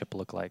friendship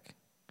look like?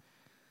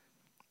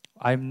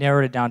 I've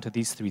narrowed it down to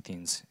these 3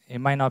 things. It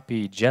might not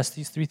be just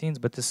these 3 things,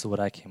 but this is what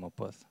I came up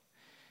with.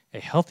 A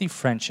healthy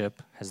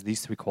friendship has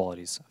these 3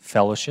 qualities: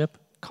 fellowship,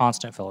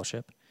 constant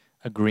fellowship,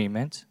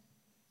 agreement,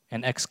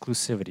 and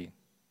exclusivity.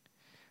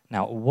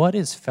 Now, what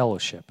is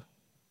fellowship?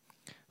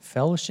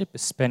 Fellowship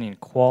is spending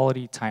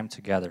quality time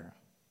together,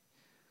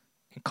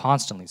 and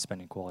constantly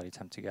spending quality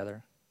time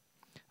together.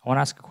 I want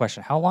to ask a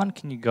question. How long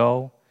can you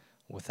go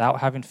without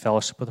having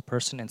fellowship with a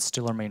person and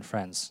still remain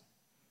friends?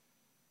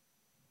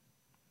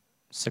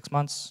 6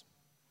 months?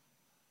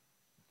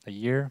 A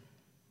year?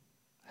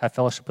 Have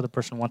fellowship with a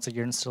person once a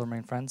year and still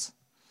remain friends?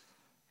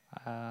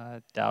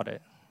 Doubt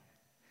it.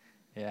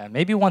 Yeah,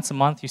 maybe once a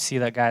month you see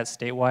that guy at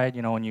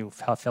Statewide, when you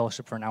have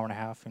fellowship for an hour and a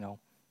half,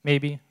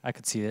 maybe I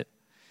could see it.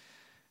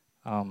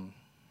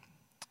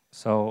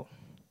 So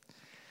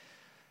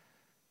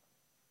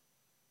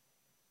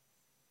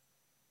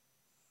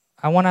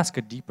I want to ask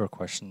a deeper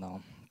question,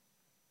 though.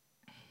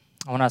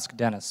 I want to ask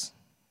Dennis.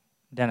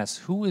 Dennis,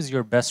 who is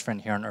your best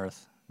friend here on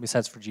earth,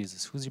 besides for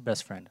Jesus? Who's your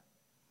best friend?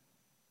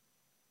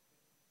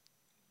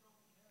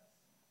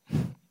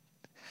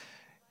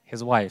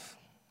 His wife.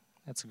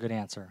 That's a good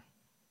answer.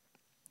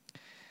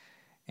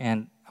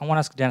 And I want to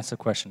ask Dennis a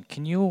question.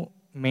 Can you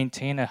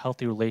maintain a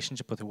healthy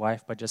relationship with your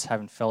wife by just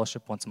having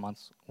fellowship once a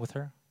month with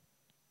her?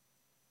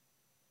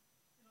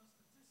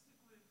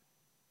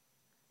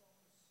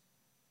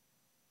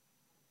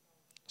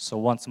 So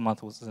once a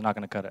month is not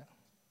going to cut it.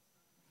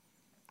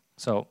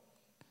 So,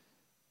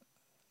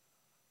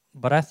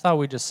 but I thought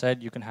we just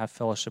said you can have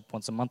fellowship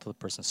once a month with a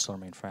person and still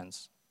remain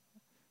friends.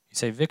 You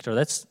say, Victor,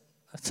 that's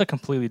a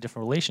completely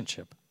different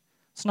relationship.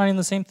 It's not even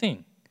the same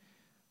thing.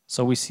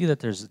 So we see that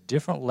there's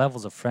different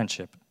levels of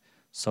friendship.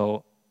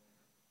 So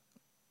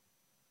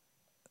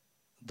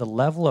the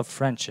level of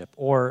friendship,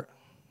 or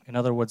in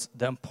other words,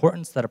 the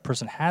importance that a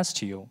person has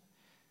to you,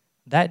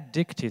 that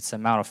dictates the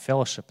amount of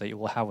fellowship that you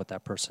will have with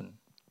that person.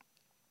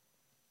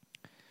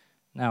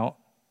 Now,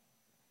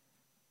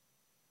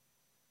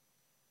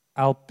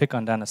 I'll pick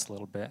on Dennis a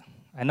little bit.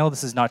 I know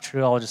this is not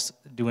true. I'll just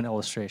do an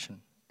illustration.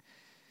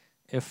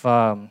 If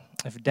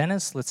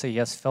Dennis, let's say he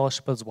has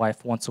fellowship with his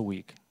wife once a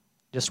week,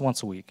 just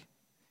once a week.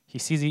 He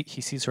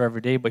sees her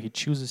every day, but he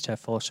chooses to have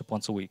fellowship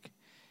once a week.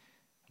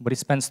 But he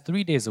spends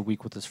 3 days a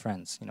week with his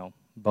friends,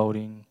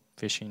 boating,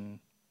 fishing,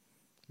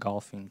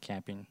 golfing,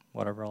 camping,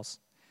 whatever else.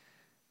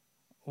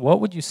 What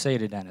would you say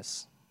to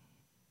Dennis?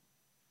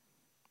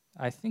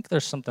 I think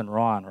there's something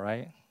wrong,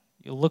 right?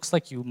 It looks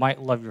like you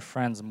might love your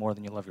friends more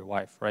than you love your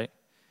wife, right?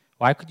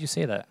 Why could you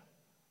say that?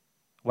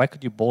 Why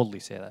could you boldly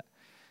say that?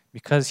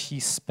 Because he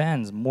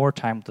spends more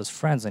time with his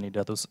friends than he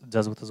does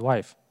with his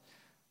wife.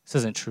 This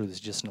isn't true, this is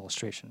just an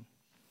illustration.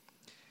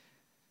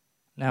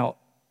 Now,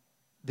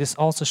 this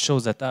also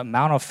shows that the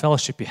amount of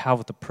fellowship you have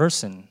with the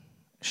person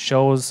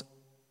shows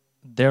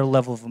their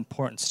level of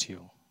importance to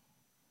you.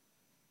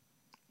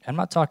 I'm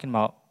not talking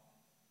about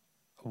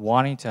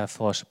wanting to have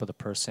fellowship with a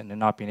person and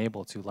not being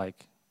able to,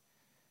 like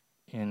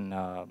in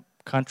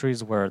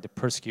countries where they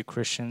persecute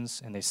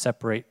Christians and they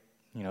separate,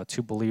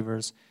 two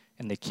believers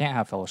and they can't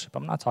have fellowship.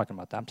 I'm not talking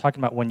about that. I'm talking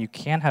about when you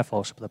can have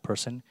fellowship with a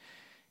person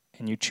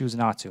and you choose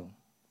not to.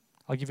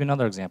 I'll give you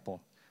another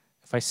example.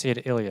 If I say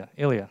to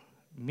Ilya,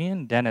 me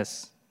and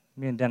Dennis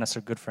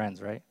are good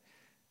friends, right?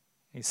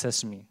 He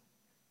says to me,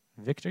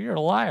 Victor, you're a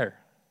liar.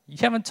 You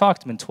haven't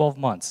talked to him in 12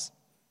 months,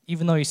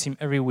 even though you see him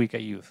every week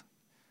at youth.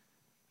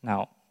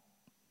 Now,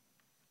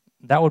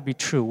 that would be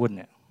true, wouldn't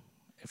it?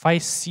 If I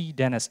see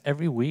Dennis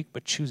every week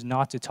but choose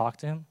not to talk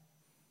to him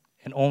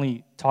and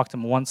only talk to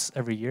him once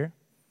every year,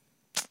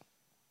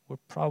 we're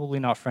probably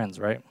not friends,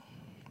 right?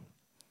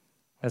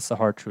 That's the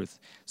hard truth.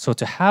 So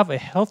to have a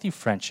healthy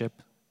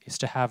friendship is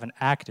to have an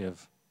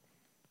active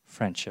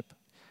friendship.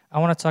 I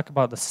want to talk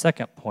about the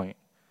second point,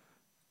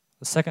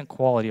 the second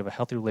quality of a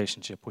healthy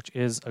relationship, which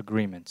is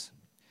agreement.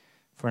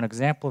 For an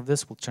example of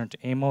this, we'll turn to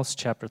Amos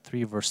chapter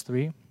 3, verse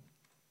 3.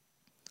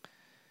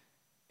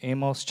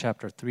 Amos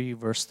chapter 3,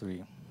 verse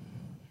 3.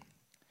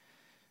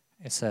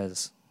 It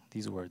says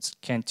these words,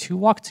 "Can two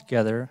walk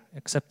together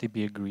except they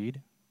be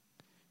agreed?"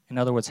 In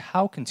other words,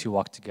 how can two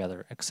walk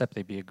together except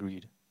they be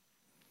agreed?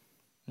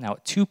 Now,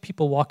 two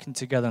people walking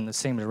together in the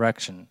same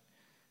direction,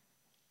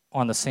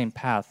 on the same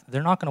path,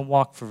 they're not going to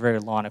walk for very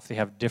long if they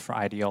have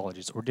different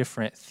ideologies or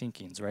different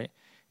thinkings, right?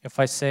 If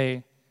I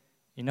say,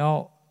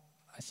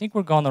 I think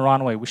we're going the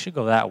wrong way, we should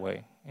go that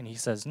way. And he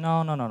says,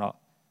 no,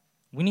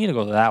 we need to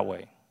go that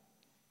way.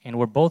 And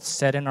we're both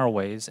set in our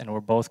ways and we're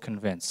both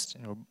convinced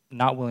and we're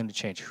not willing to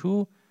change.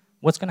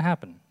 What's going to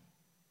happen?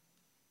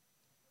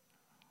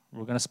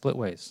 We're going to split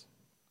ways.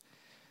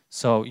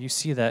 So you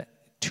see that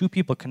two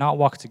people cannot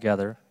walk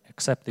together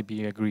except they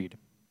be agreed.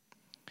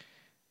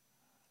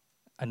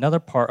 Another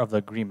part of the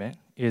agreement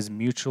is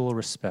mutual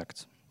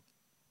respect.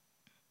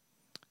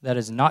 That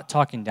is not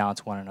talking down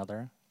to one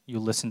another. You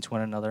listen to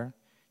one another.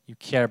 You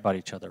care about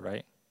each other,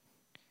 right?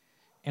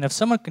 And if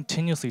someone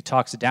continuously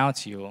talks down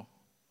to you,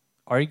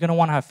 are you going to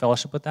want to have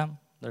fellowship with them?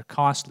 They're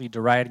constantly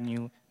deriding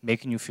you,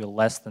 making you feel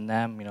less than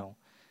them,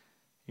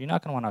 You're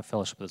not going to want to have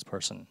fellowship with this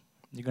person.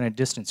 You're going to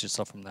distance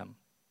yourself from them.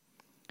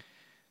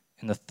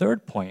 And the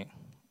third point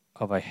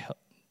of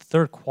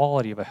third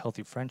quality of a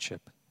healthy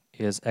friendship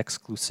is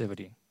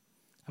exclusivity.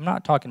 I'm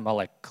not talking about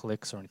like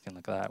cliques or anything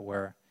like that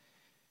where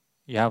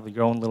you have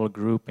your own little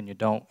group and you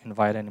don't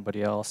invite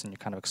anybody else and you're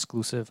kind of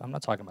exclusive. I'm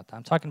not talking about that.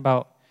 I'm talking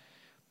about,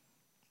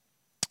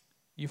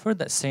 you've heard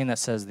that saying that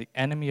says, the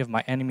enemy of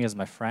my enemy is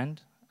my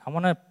friend. I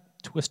want to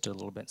twist it a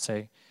little bit and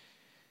say,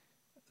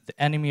 the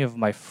enemy of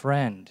my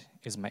friend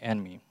is my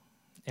enemy.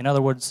 In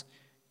other words,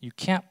 you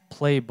can't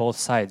play both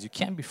sides. You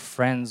can't be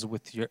friends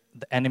with the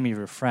enemy of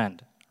your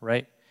friend,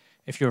 right?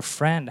 If your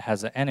friend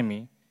has an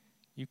enemy,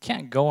 you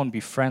can't go and be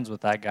friends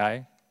with that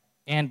guy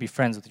and be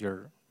friends with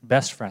your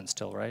best friend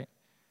still, right?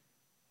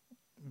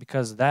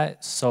 Because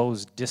that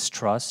sows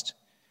distrust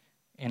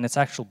and it's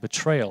actual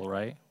betrayal,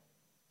 right?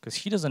 Because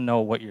he doesn't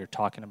know what you're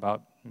talking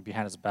about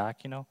behind his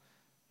back,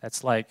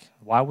 That's like,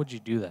 why would you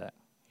do that,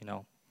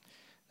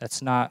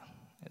 That's not,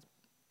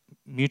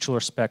 mutual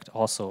respect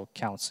also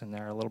counts in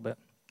there a little bit.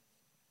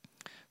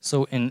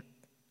 So in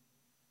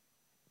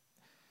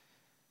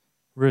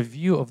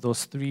review of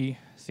those three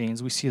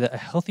things, we see that a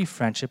healthy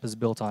friendship is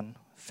built on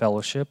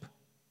fellowship,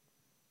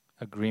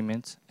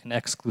 agreement, and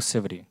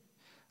exclusivity.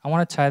 I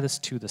want to tie this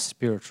to the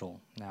spiritual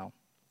now,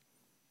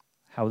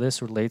 how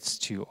this relates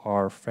to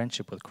our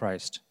friendship with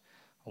Christ.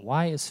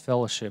 Why is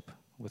fellowship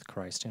with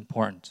Christ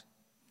important?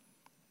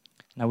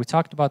 Now, we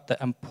talked about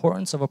the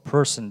importance of a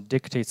person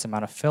dictates the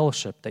amount of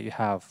fellowship that you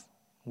have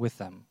with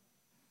them.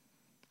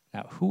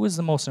 Now, who is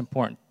the most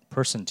important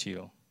person to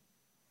you?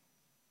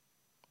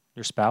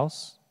 Your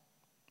spouse?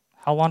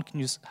 How long can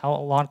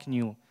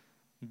you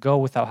go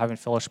without having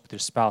fellowship with your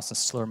spouse and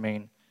still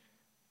remain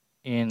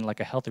in like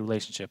a healthy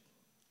relationship?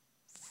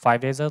 5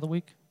 days out of the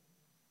week?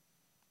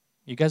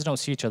 You guys don't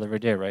see each other every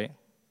day, right?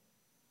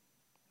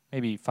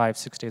 Maybe 5,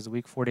 6 days a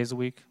week, 4 days a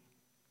week.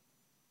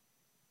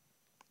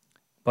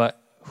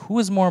 But who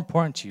is more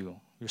important to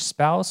you, your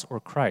spouse or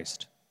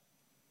Christ?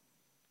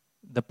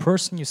 the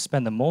person you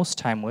spend the most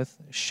time with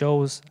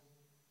shows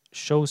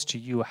to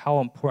you how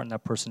important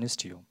that person is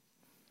to you.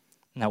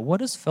 Now, what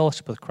does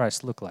fellowship with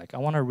Christ look like? I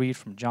want to read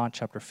from John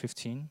chapter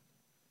 15,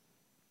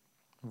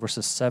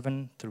 verses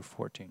 7 through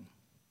 14.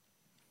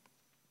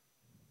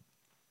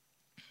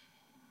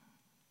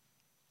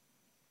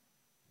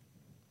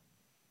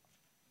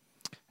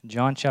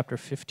 John chapter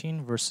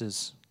 15,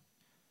 verses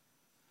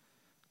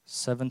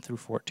 7 through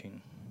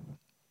 14.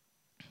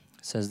 It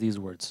says these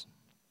words,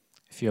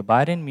 "If you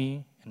abide in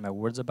me, and my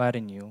words abide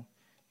in you,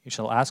 you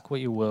shall ask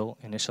what you will,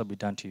 and it shall be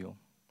done to you.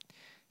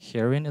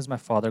 Herein is my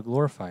Father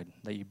glorified,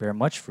 that you bear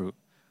much fruit,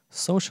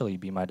 so shall you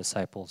be my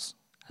disciples.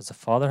 As the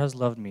Father has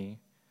loved me,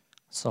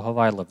 so have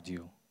I loved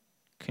you.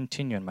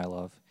 Continue in my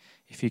love.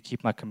 If you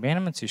keep my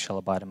commandments, you shall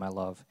abide in my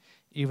love,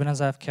 even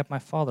as I have kept my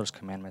Father's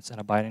commandments and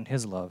abide in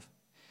his love.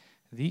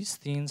 These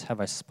things have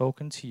I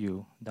spoken to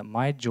you, that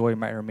my joy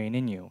might remain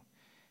in you,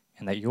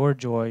 and that your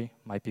joy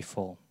might be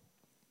full.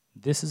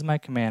 This is my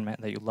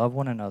commandment, that you love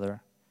one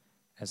another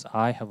as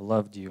I have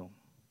loved you.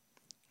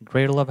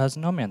 Greater love has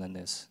no man than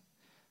this,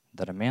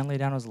 that a man lay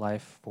down his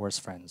life for his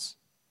friends.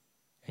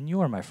 And you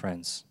are my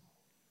friends,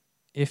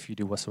 if you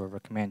do whatsoever I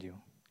command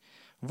you."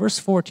 Verse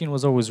 14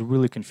 was always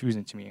really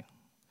confusing to me.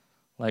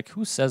 Like,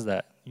 who says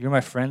that? You're my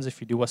friends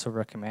if you do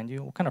whatsoever I command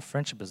you? What kind of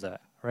friendship is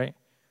that, right?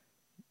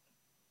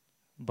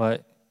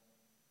 But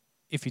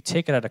if you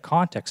take it out of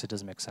context, it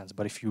doesn't make sense.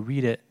 But if you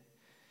read it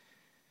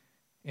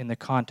in the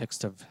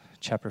context of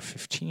chapter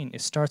 15,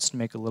 it starts to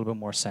make a little bit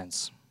more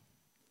sense.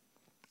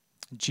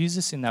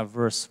 Jesus in that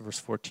verse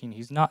 14,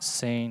 he's not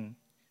saying,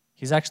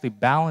 he's actually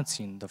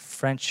balancing the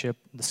friendship,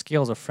 the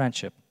scales of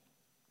friendship.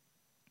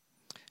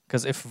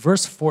 Because if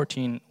verse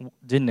 14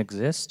 didn't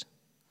exist,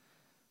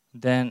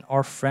 then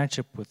our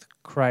friendship with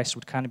Christ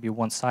would kind of be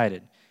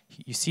one-sided.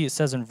 You see, it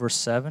says in verse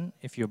 7,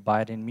 "If you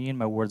abide in me and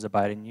my words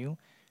abide in you,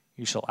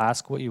 you shall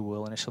ask what you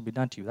will and it shall be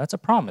done to you." That's a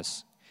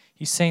promise.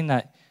 He's saying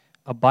that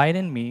abide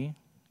in me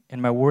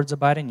and my words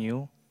abide in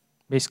you.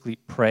 Basically,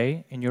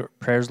 pray and your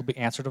prayers will be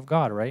answered of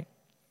God, right?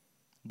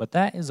 But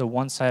that is a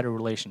one-sided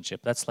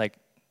relationship. That's like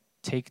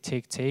take,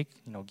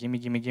 gimme,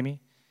 gimme,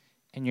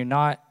 and you're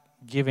not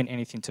giving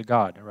anything to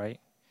God, right?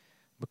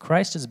 But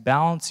Christ is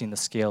balancing the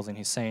scales, and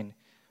he's saying,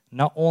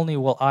 not only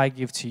will I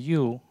give to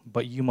you,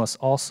 but you must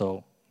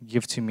also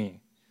give to me.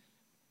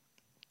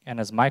 And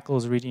as Michael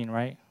was reading,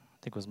 right? I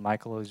think it was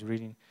Michael who was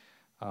reading,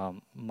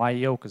 my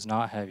yoke is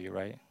not heavy,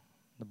 right?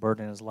 The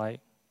burden is light.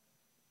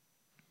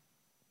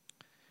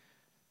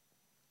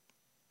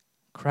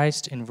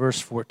 Christ in verse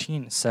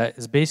 14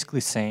 is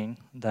basically saying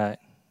that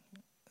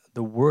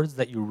the words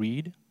that you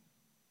read,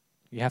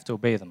 you have to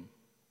obey them.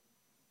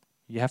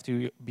 You have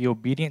to be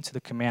obedient to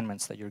the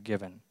commandments that you're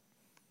given.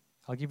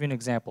 I'll give you an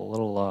example, a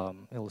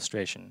little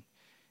illustration.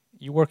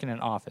 You work in an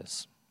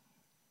office.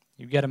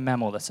 You get a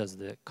memo that says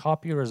the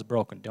copier is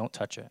broken, don't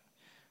touch it.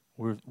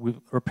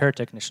 Repair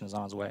technician is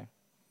on his way.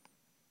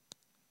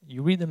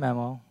 You read the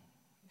memo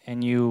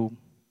and you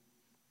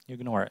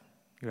ignore it.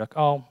 You're like,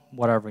 oh,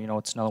 whatever,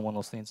 it's another one of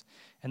those things.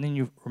 And then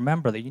you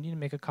remember that you need to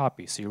make a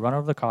copy. So you run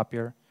over the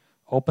copier,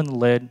 open the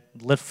lid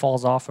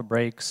falls off, it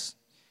breaks,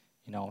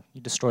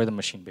 you destroy the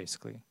machine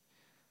basically.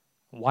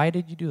 Why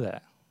did you do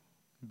that?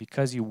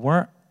 Because you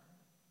weren't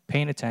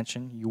paying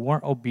attention, you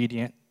weren't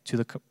obedient to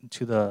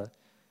the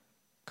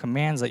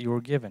commands that you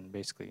were given,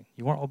 basically.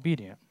 You weren't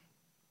obedient.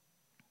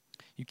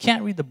 You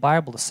can't read the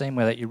Bible the same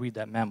way that you read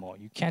that memo.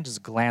 You can't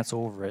just glance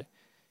over it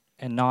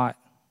and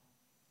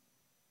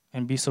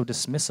be so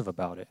dismissive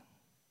about it.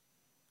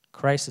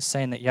 Christ is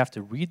saying that you have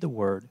to read the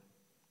word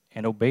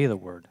and obey the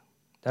word.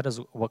 That is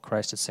what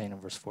Christ is saying in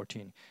verse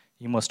 14.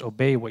 You must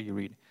obey what you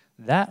read.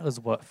 That is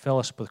what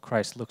fellowship with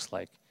Christ looks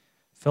like.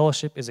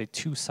 Fellowship is a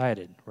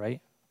two-sided,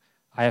 right?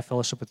 I have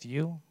fellowship with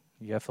you,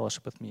 you have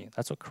fellowship with me.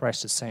 That's what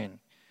Christ is saying.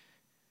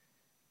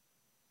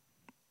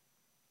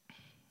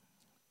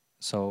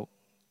 So,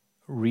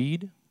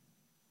 read,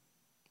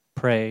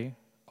 pray,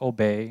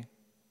 obey,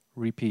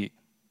 repeat.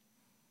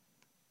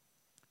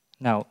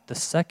 Now, the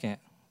second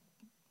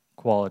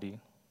quality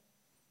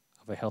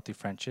of a healthy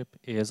friendship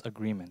is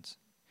agreement.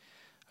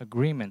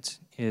 Agreement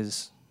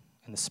is,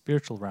 in the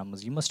spiritual realm,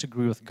 is you must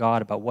agree with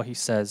God about what he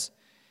says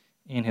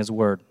in his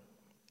word,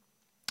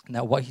 and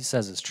that what he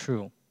says is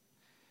true.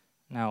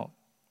 Now,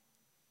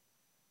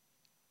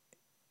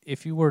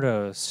 if you were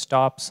to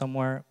stop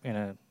somewhere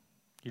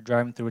you're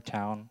driving through a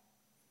town,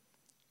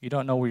 you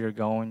don't know where you're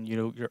going,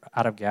 you're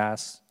out of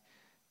gas,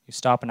 you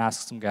stop and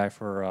ask some guy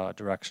for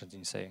directions, and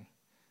you say,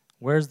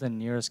 "Where's the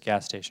nearest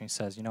gas station?" He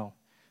says,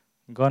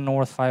 go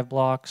north 5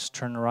 blocks,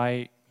 turn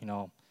right,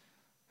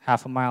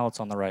 half a mile,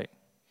 it's on the right.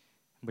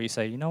 But you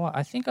say, you know what,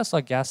 I think I saw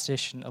a gas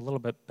station a little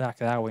bit back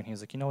that way. And he's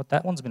like, you know what,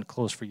 that one's been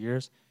closed for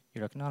years.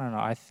 You're like, no,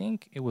 I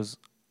think it was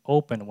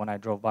open when I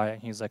drove by it.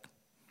 And he's like,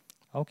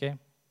 okay.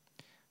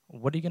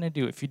 What are you going to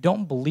do? If you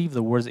don't believe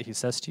the words that he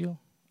says to you,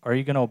 are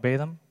you going to obey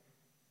them?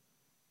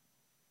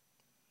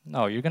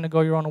 No, you're going to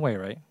go your own way,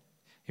 right?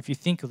 If you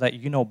think that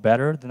you know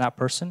better than that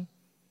person,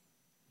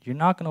 you're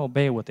not going to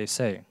obey what they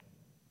say.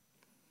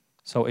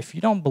 So if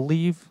you don't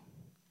believe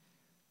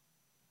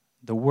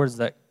the words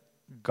that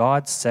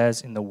God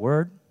says in the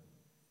Word,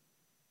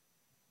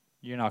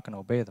 you're not going to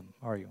obey them,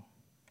 are you?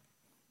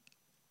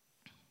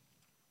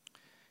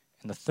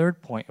 And the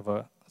third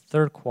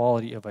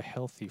quality of a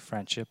healthy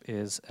friendship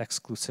is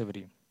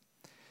exclusivity.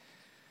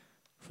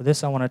 For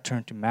this, I want to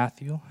turn to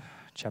Matthew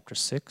chapter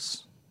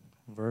 6,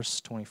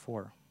 verse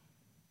 24.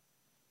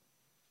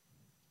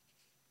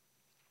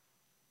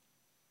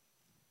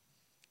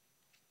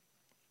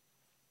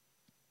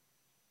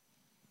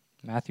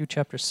 Matthew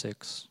chapter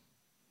 6,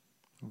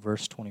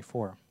 verse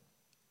 24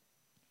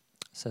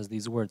 says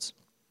these words,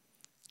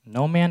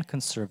 "No man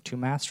can serve two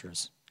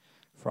masters,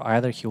 for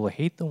either he will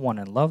hate the one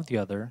and love the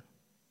other,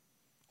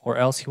 or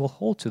else he will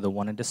hold to the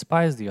one and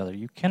despise the other.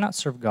 You cannot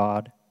serve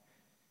God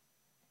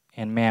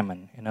and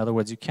mammon." In other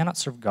words, you cannot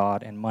serve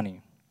God and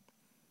money.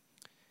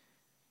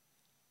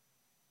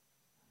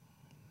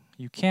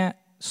 You can't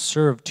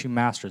serve two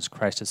masters,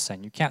 Christ is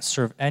saying. You can't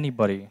serve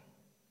anybody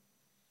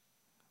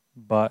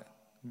but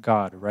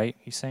God, right?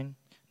 He's saying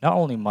not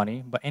only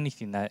money, but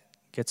anything that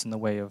gets in the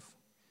way of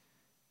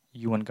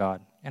you and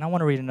God. And I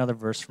want to read another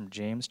verse from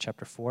James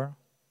chapter 4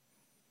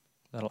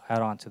 that'll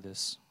add on to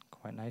this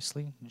quite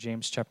nicely.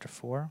 James chapter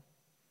 4.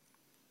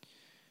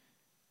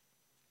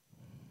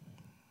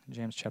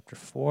 James chapter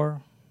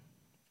 4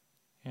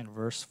 and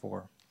verse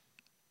 4.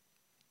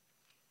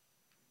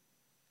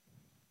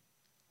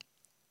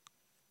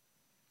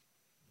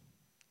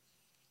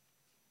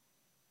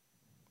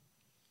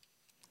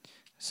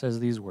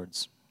 Says these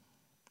words,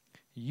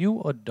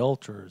 "You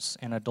adulterers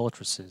and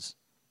adulteresses,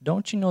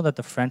 don't you know that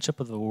the friendship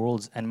of the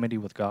world is enmity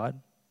with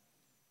God?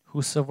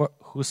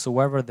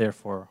 Whosoever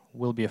therefore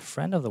will be a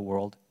friend of the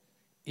world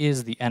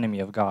is the enemy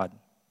of God."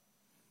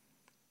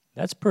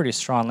 That's pretty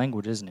strong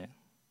language, isn't it?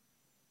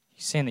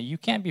 He's saying that you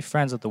can't be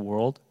friends with the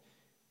world.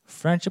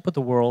 Friendship with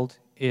the world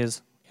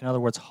is, in other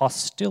words,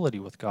 hostility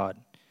with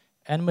God.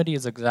 Enmity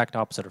is the exact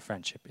opposite of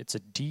friendship. It's a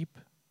deep,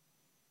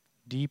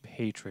 deep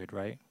hatred,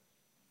 right?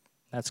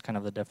 That's kind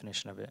of the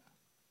definition of it.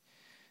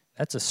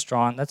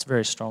 That's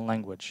very strong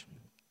language.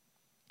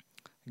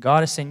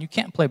 God is saying you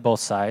can't play both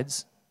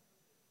sides.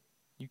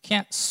 You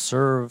can't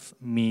serve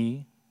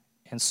me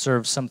and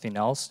serve something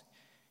else.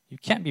 You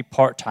can't be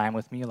part-time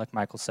with me, like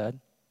Michael said.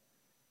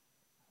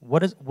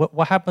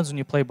 What happens when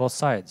you play both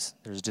sides?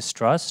 There's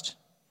distrust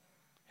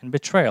and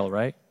betrayal,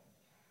 right?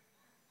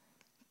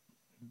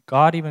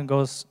 God even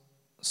goes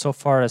so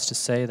far as to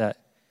say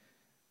that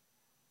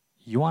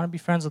you want to be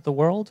friends with the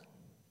world?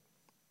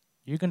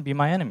 You're going to be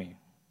my enemy.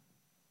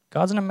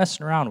 God's not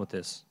messing around with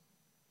this.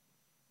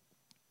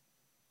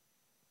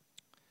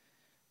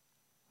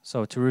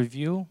 So to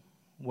review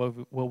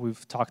what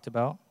we've talked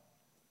about,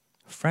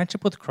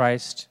 friendship with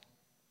Christ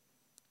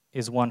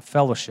is one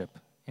fellowship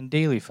and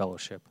daily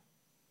fellowship.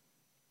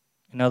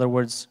 In other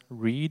words,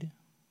 read,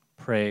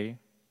 pray,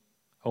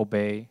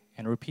 obey,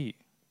 and repeat.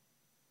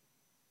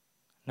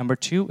 Number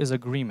 2 is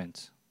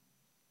agreement.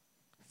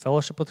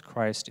 Fellowship with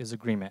Christ is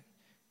agreement.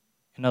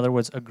 In other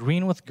words,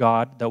 agreeing with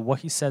God that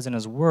what he says in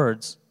his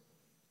words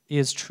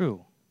is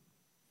true.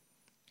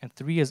 And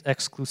 3 is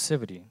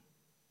exclusivity.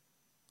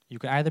 You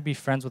can either be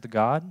friends with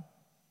God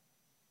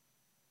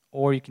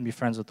or you can be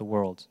friends with the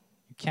world.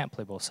 You can't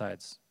play both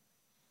sides.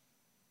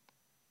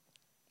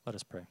 Let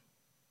us pray.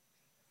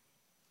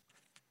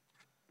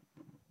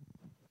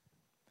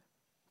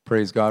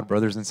 Praise God,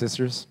 brothers and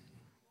sisters.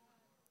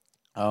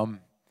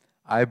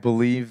 I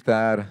believe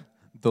that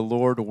the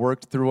Lord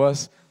worked through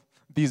us.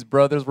 These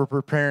brothers were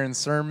preparing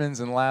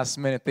sermons, and last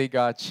minute they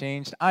got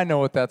changed. I know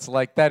what that's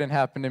like. That didn't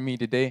happen to me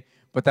today,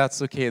 but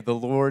that's okay. The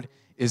Lord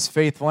is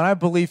faithful, and I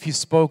believe he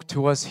spoke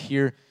to us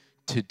here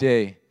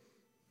today.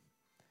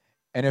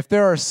 And if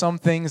there are some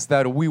things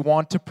that we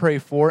want to pray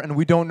for and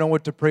we don't know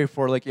what to pray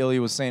for, like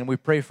Ilya was saying, we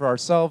pray for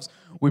ourselves,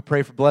 we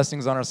pray for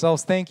blessings on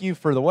ourselves. Thank you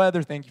for the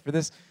weather, thank you for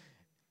this.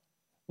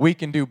 We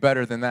can do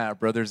better than that,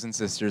 brothers and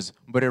sisters,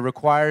 but it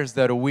requires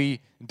that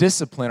we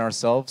discipline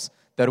ourselves,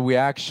 that we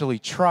actually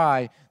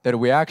try, that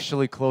we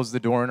actually close the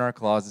door in our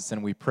closets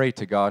and we pray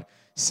to God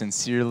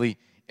sincerely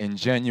and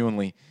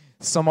genuinely.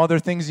 Some other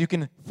things you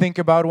can think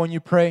about when you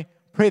pray.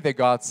 Pray that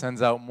God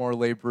sends out more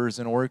laborers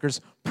and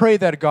workers. Pray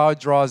that God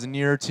draws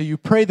nearer to you.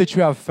 Pray that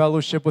you have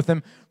fellowship with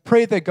him.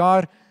 Pray that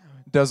God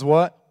does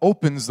what?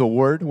 Opens the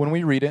word when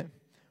we read it.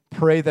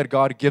 Pray that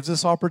God gives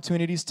us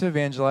opportunities to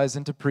evangelize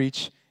and to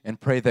preach. And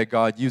pray that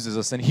God uses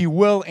us. And he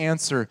will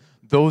answer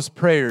those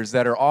prayers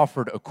that are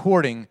offered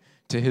according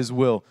to his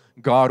will.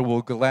 God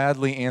will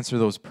gladly answer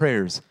those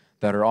prayers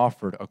that are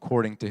offered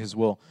according to his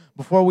will.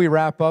 Before we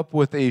wrap up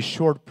with a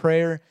short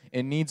prayer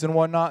and needs and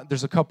whatnot,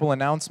 there's a couple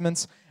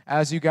announcements.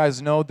 As you guys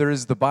know, there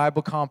is the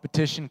Bible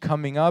competition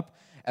coming up.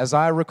 As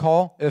I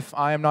recall, if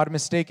I am not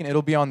mistaken,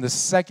 it'll be on the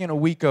second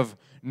week of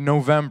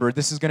November.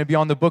 This is going to be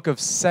on the book of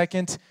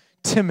 2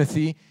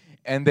 Timothy,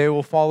 and they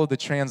will follow the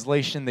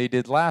translation they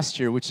did last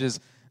year, which is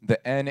the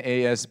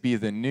NASB,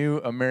 the New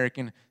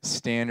American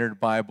Standard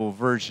Bible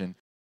Version.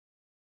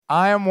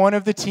 I am one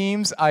of the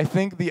teams. I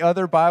think the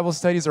other Bible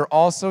studies are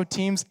also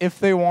teams if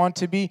they want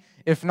to be.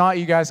 If not,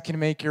 you guys can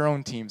make your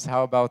own teams.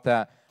 How about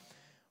that?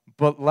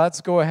 But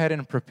let's go ahead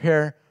and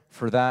prepare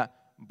for that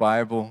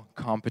Bible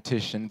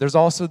competition. There's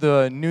also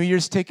the New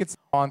Year's tickets.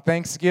 On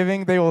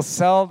Thanksgiving, they will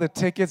sell the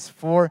tickets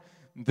for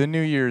the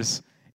New Year's